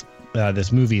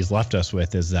this movie has left us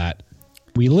with is that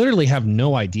we literally have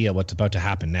no idea what's about to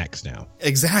happen next now.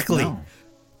 Exactly. No.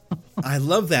 I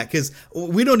love that, because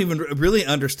we don't even really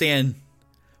understand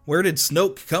where did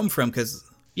Snoke come from, because...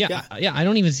 Yeah, I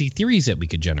don't even see theories that we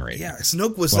could generate. Yeah,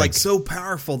 Snoke was so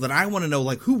powerful that I want to know,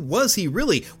 who was he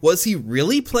really? Was he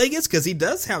really Plagueis? Because he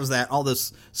does have all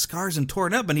those scars and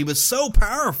torn up, and he was so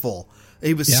powerful.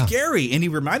 He was scary, and he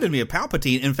reminded me of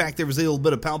Palpatine. In fact, there was a little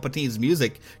bit of Palpatine's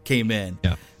music came in.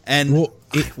 Yeah. And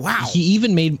wow, he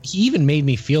even made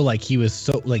me feel like he was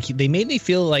so they made me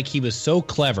feel like he was so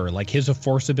clever. Like his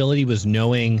Force ability was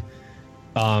knowing,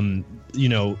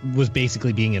 was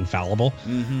basically being infallible,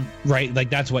 right?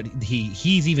 That's what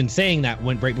he's even saying that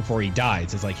right before he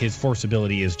dies. It's his Force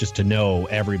ability is just to know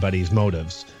everybody's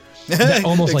motives.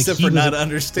 Almost except for not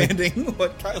understanding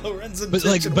what Kylo Ren's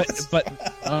intention was. But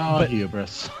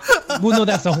hubris. Well, no,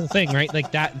 that's the whole thing, right?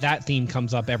 That theme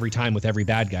comes up every time with every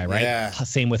bad guy, right? Yeah.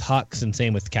 Same with Hux and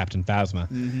same with Captain Phasma.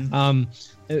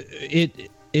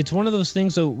 It's one of those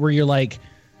things though where you're I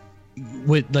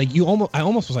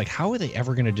almost was like, how are they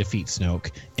ever going to defeat Snoke?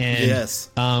 And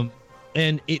yes.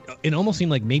 And it almost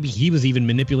seemed like maybe he was even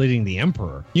manipulating the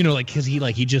Emperor, because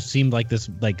he just seemed like this,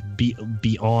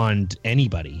 beyond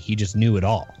anybody. He just knew it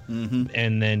all.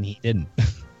 And then he didn't.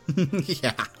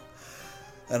 Yeah.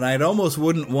 And I'd almost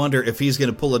wouldn't wonder if he's going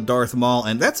to pull a Darth Maul,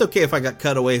 and that's okay if I got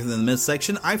cut away from the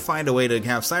midsection. I find a way to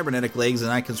have cybernetic legs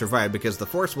and I can survive because the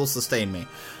Force will sustain me.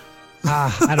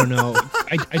 I don't know.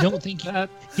 I don't think that.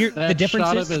 Here, the difference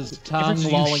shot is of his tongue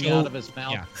lolling out of his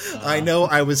mouth. Yeah. I know.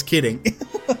 I was kidding.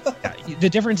 The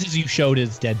difference is you showed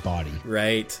his dead body.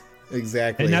 Right.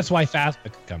 Exactly. And that's why Phasma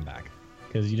could come back.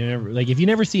 Because you never, if you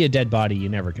never see a dead body, you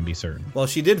never can be certain. Well,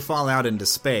 she did fall out into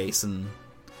space, and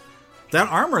that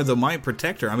armor though might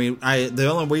protect her. I mean,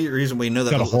 the only reason we know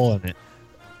that got a hole in it.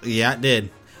 Yeah, it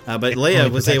did. But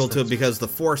Leia was able to because the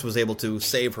Force was able to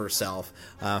save herself.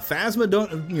 Phasma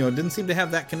didn't seem to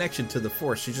have that connection to the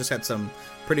Force. She just had some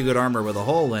pretty good armor with a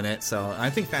hole in it. So I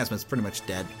think Phasma's pretty much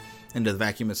dead into the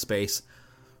vacuum of space,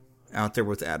 out there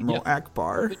with Admiral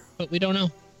Akbar. But we don't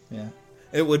know. Yeah,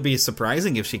 it would be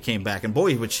surprising if she came back, and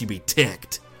boy, would she be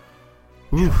ticked.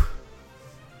 Because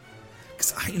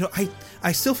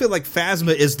I still feel like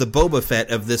Phasma is the Boba Fett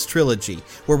of this trilogy,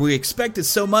 where we expected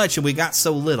so much and we got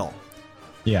so little.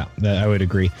 Yeah, I would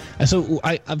agree. So,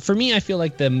 for me, I feel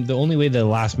like the only way the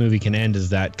last movie can end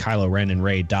is that Kylo Ren and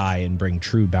Rey die and bring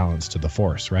true balance to the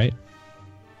Force, right?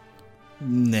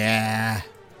 Nah.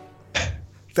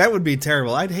 That would be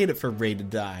terrible. I'd hate it for Rey to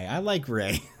die. I like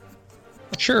Rey.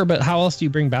 Sure, but how else do you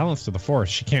bring balance to the Force?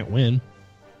 She can't win.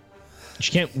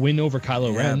 She can't win over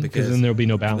Kylo Ren because then there'll be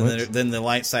no balance. Then the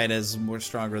light side is more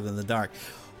stronger than the dark.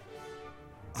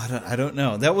 I don't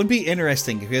know. That would be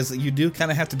interesting because you do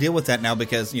kind of have to deal with that now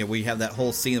because we have that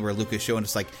whole scene where Luke is showing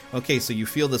us like, okay, so you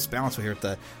feel this balance here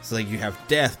at so like you have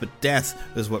death, but death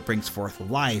is what brings forth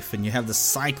life, and you have the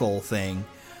cycle thing.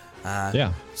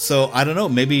 So I don't know.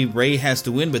 Maybe Rey has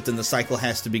to win, but then the cycle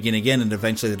has to begin again, and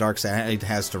eventually the dark side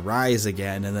has to rise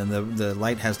again, and then the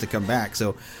light has to come back.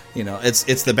 So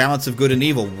it's the balance of good and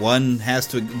evil.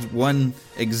 One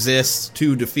exists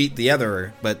to defeat the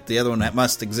other, but the other one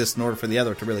must exist in order for the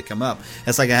other to really come up.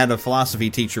 It's like I had a philosophy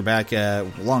teacher back a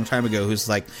long time ago who's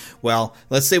like, well,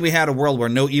 let's say we had a world where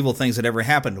no evil things had ever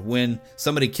happened. When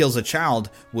somebody kills a child,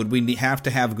 would we have to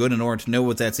have good in order to know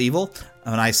what that's evil?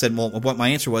 And I said, well, what my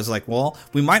answer was like, well,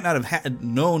 we might not have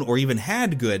known or even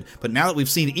had good, but now that we've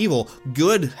seen evil,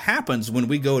 good happens when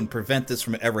we go and prevent this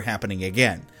from ever happening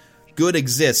again. Good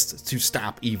exists to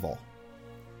stop evil.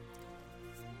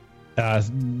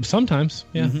 Sometimes,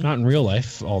 not in real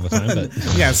life all the time, but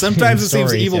yeah, sometimes it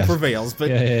seems evil prevails.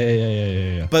 But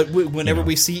yeah. But whenever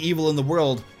we see evil in the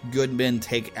world, good men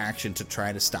take action to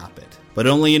try to stop it. But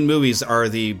only in movies are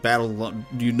the battle.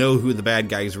 You know who the bad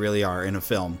guys really are in a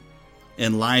film.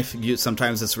 In life,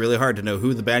 sometimes it's really hard to know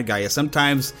who the bad guy is.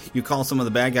 Sometimes you call someone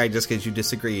the bad guy just because you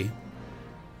disagree.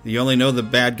 You only know the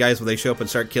bad guys when they show up and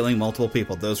start killing multiple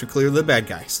people. Those are clearly the bad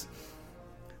guys.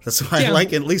 That's why I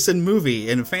like, at least in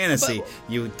movie and fantasy,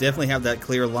 you definitely have that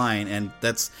clear line, and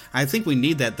I think we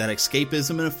need that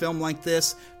escapism in a film like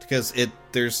this, because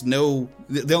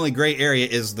the only gray area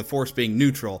is the Force being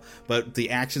neutral, but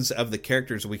the actions of the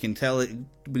characters,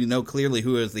 we know clearly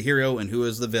who is the hero and who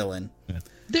is the villain.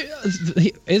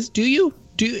 That's the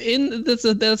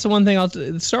one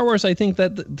thing. Star Wars, I think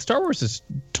that Star Wars is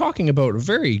talking about a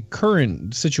very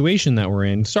current situation that we're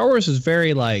in. Star Wars is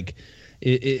very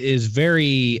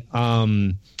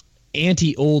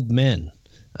anti-old men.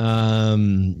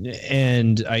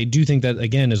 And I do think that,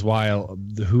 again, is why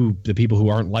the people who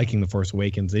aren't liking The Force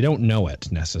Awakens, they don't know it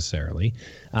necessarily.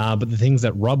 But the things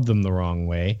that rub them the wrong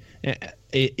way,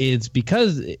 it's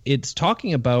because it's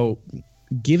talking about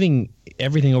giving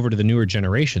everything over to the newer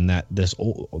generation, that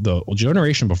the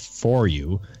generation before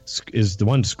you is the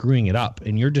one screwing it up,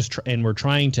 and you're and we're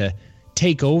trying to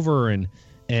take over and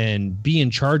be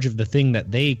in charge of the thing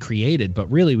that they created, but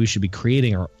really we should be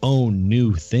creating our own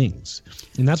new things.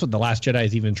 And that's what The Last Jedi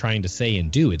is even trying to say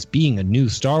and do. It's being a new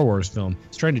Star Wars film.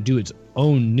 It's trying to do its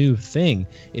own new thing.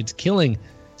 It's killing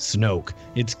Snoke.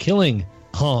 It's killing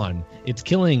Han. It's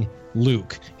killing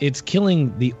Luke. It's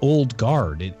killing the old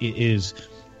guard. It is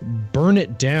burn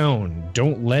it down.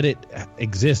 Don't let it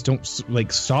exist. Don't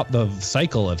stop the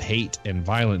cycle of hate and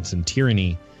violence and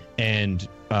tyranny. And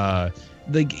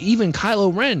even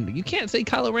Kylo Ren, you can't say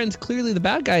Kylo Ren's clearly the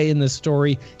bad guy in this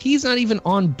story. He's not even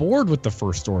on board with the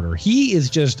First Order. He is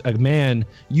just a man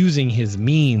using his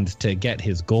means to get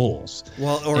his goals.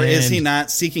 Well, is he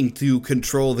not seeking to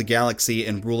control the galaxy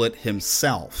and rule it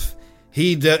himself?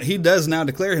 He does now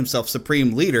declare himself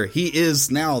supreme leader. He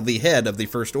is now the head of the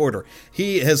First Order.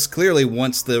 He has clearly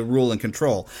wants the rule and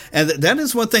control. And that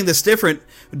is one thing that's different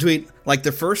between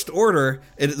the First Order.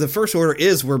 The First Order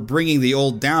is we're bringing the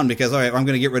old down because, all right, I'm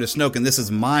going to get rid of Snoke and this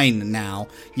is mine now.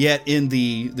 Yet in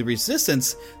the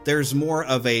Resistance, there's more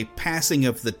of a passing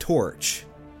of the torch.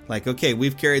 Like, okay,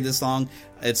 we've carried this long.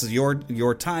 It's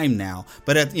your time now.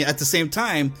 But at the same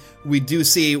time, we do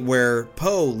see where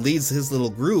Poe leads his little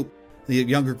group the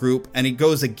younger group, and he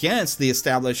goes against the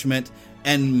establishment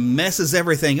and messes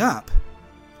everything up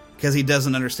because he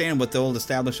doesn't understand what the old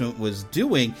establishment was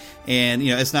doing. And,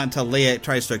 it's not until Leia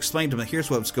tries to explain to him,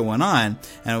 here's what's going on,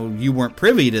 and you weren't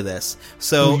privy to this.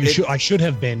 So I should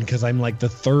have been, because I'm like the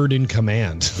third in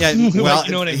command. Yeah, well,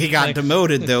 you know what I mean? He got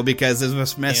demoted, though, because it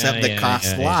was mess up that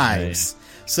cost lives.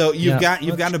 So you've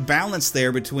got a balance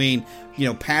there between,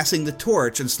 passing the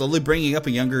torch and slowly bringing up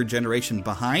a younger generation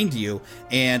behind you,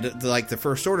 and the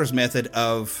First Order's method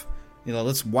of,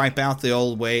 let's wipe out the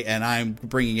old way, and I'm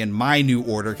bringing in my new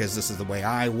order because this is the way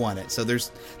I want it. So there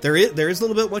is a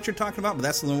little bit what you're talking about, but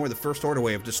that's a little more the First Order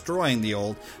way of destroying the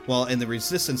old. While in the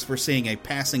Resistance, we're seeing a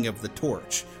passing of the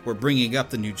torch. We're bringing up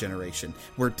the new generation.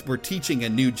 We're teaching a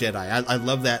new Jedi. I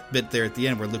love that bit there at the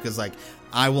end where Luke is like,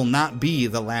 I will not be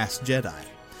the last Jedi.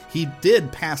 He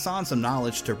did pass on some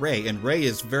knowledge to Rey, and Rey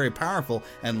is very powerful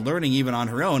and learning even on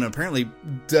her own, and apparently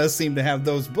does seem to have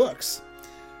those books.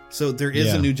 So there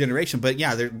is a new generation. But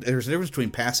there's a difference between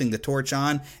passing the torch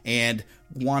on and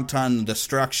wanton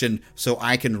destruction so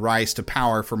I can rise to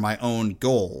power for my own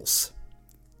goals.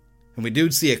 And we do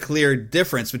see a clear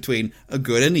difference between a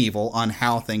good and evil on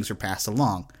how things are passed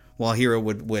along. While Hero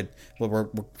we're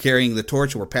carrying the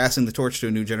torch, we're passing the torch to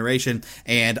a new generation,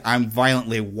 and I'm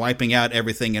violently wiping out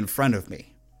everything in front of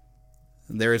me.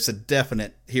 There is a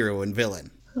definite hero and villain.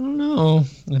 I don't know.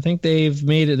 I think they've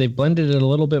blended it a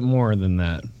little bit more than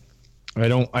that. I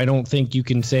don't think you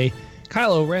can say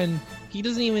Kylo Ren, he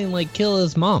doesn't even kill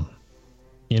his mom.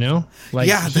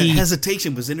 The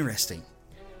hesitation was interesting.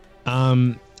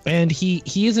 And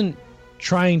he isn't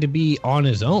trying to be on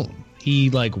his own. He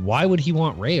why would he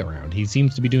want Rey around? He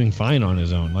seems to be doing fine on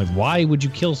his own. Why would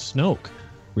you kill Snoke?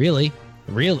 Really?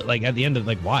 At the end of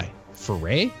why? For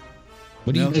Rey?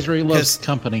 What do you? Because Rey loves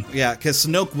company. Yeah, because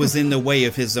Snoke was in the way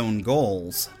of his own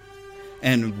goals.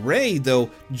 And Rey, though,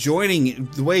 joining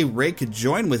the way Rey could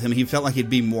join with him, he felt like he'd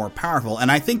be more powerful.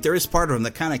 And I think there is part of him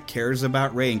that kind of cares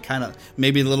about Rey and kind of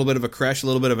maybe a little bit of a crush, a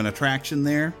little bit of an attraction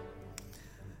there.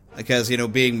 Because,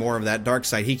 being more of that dark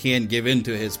side, he can give in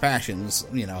to his passions.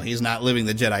 He's not living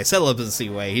the Jedi celibacy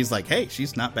way. He's like, hey,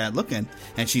 she's not bad looking,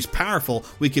 and she's powerful.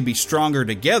 We could be stronger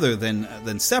together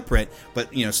than separate.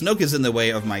 But, Snoke is in the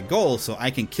way of my goal, so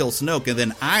I can kill Snoke, and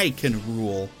then I can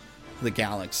rule the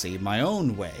galaxy my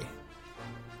own way.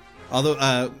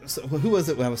 Although, who was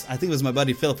it? I think it was my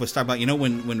buddy Philip was talking about,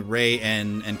 when Rey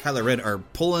and Kylo Ren are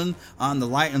pulling on the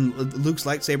light and Luke's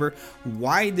lightsaber,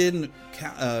 why didn't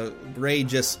Rey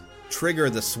just trigger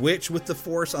the switch with the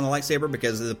Force on the lightsaber?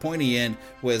 Because the pointy end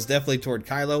was definitely toward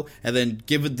Kylo, and then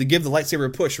give the lightsaber a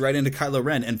push right into Kylo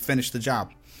Ren and finish the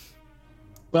job.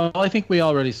 Well, I think we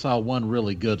already saw one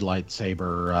really good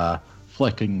lightsaber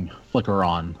flicker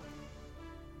on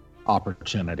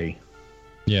opportunity.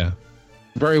 Yeah.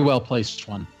 Very well placed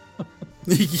one.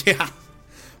 Yeah,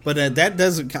 but that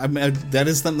is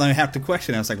something I have to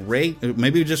question. I was like, Rey,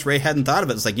 maybe just Rey hadn't thought of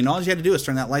it. It's like, all you had to do is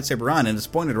turn that lightsaber on, and it's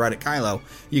pointed right at Kylo.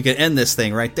 You could end this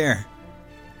thing right there.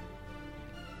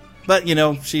 But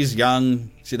she's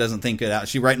young. She doesn't think it out.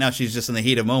 She's just in the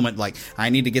heat of moment. Like,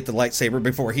 I need to get the lightsaber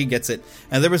before he gets it.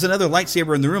 And there was another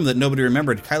lightsaber in the room that nobody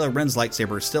remembered. Kylo Ren's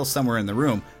lightsaber is still somewhere in the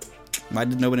room. Why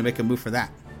did nobody make a move for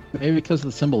that? Maybe because of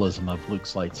the symbolism of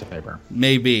Luke's lightsaber.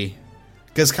 Maybe.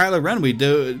 Because Kylo Ren, we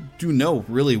do know,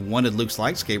 really wanted Luke's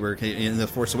lightsaber in The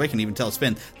Force Awakens. Even tell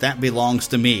Finn, that belongs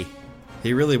to me.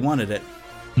 He really wanted it.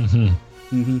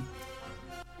 Mm-hmm. Mm-hmm.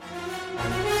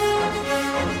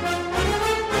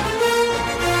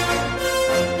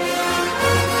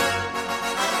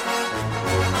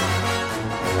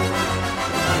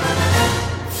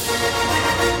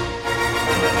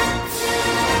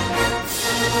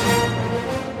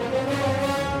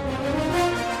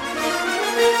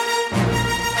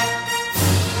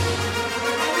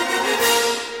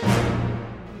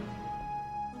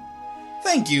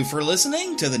 Thank you for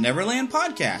listening to the Neverland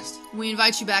Podcast. We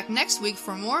invite you back next week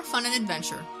for more fun and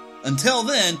adventure. Until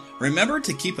then, remember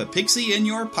to keep a pixie in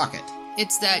your pocket.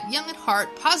 It's that young at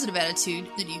heart, positive attitude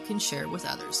that you can share with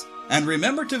others. And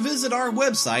remember to visit our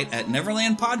website at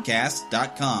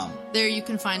neverlandpodcast.com. There you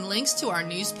can find links to our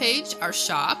news page, our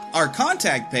shop, our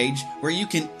contact page, where you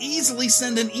can easily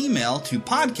send an email to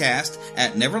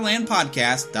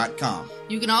podcast@neverlandpodcast.com.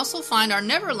 You can also find our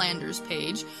Neverlanders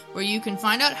page, where you can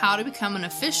find out how to become an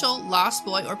official Lost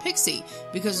Boy or Pixie,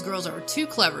 because girls are too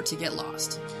clever to get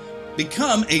lost.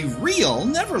 Become a real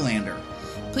Neverlander.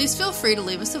 Please feel free to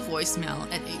leave us a voicemail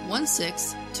at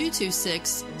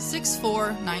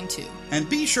 816-226-6492. And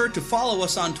be sure to follow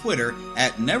us on Twitter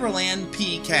at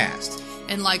NeverlandPcast.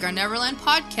 And like our Neverland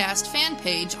Podcast fan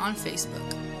page on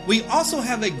Facebook. We also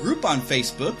have a group on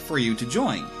Facebook for you to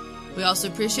join. We also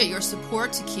appreciate your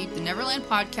support to keep the Neverland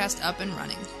Podcast up and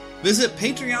running. Visit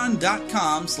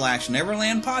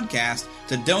patreon.com/Neverland Podcast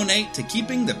to donate to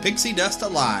keeping the pixie dust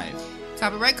alive.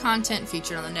 Copyright content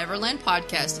featured on the Neverland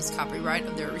Podcast is copyright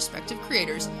of their respective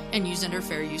creators and used under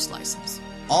fair use license.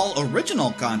 All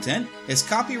original content is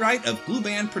copyright of Blue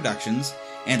Band Productions,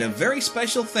 and a very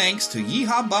special thanks to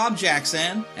Yeehaw Bob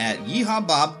Jackson at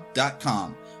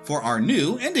yeehawbob.com for our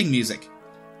new ending music.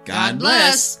 God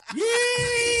bless!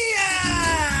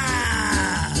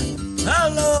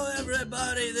 Hello,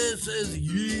 everybody. This is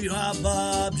Yeehaw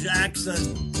Bob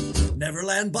Jackson.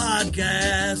 Neverland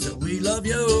Podcast, we love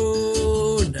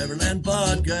you. Neverland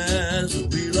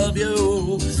Podcast, we love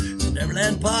you.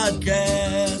 Neverland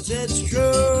Podcast, it's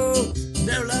true.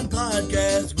 Neverland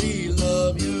Podcast, we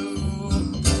love you.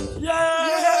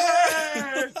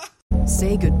 Yeah!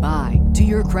 Say goodbye to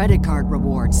your credit card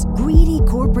rewards. Greedy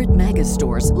corporate mega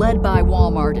stores, led by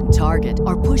Walmart and Target,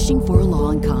 are pushing for a law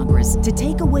in Congress to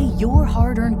take away your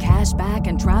hard-earned cash back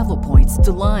and travel points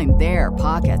to line their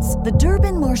pockets. The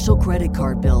Durbin-Marshall credit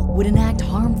card bill would enact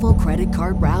harmful credit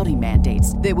card routing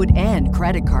mandates that would end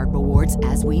credit card rewards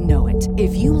as we know it.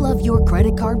 If you love your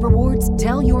credit card rewards,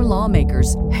 tell your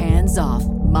lawmakers, hands off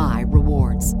my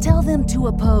rewards. Tell them to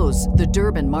oppose the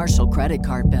Durbin-Marshall credit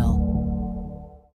card bill.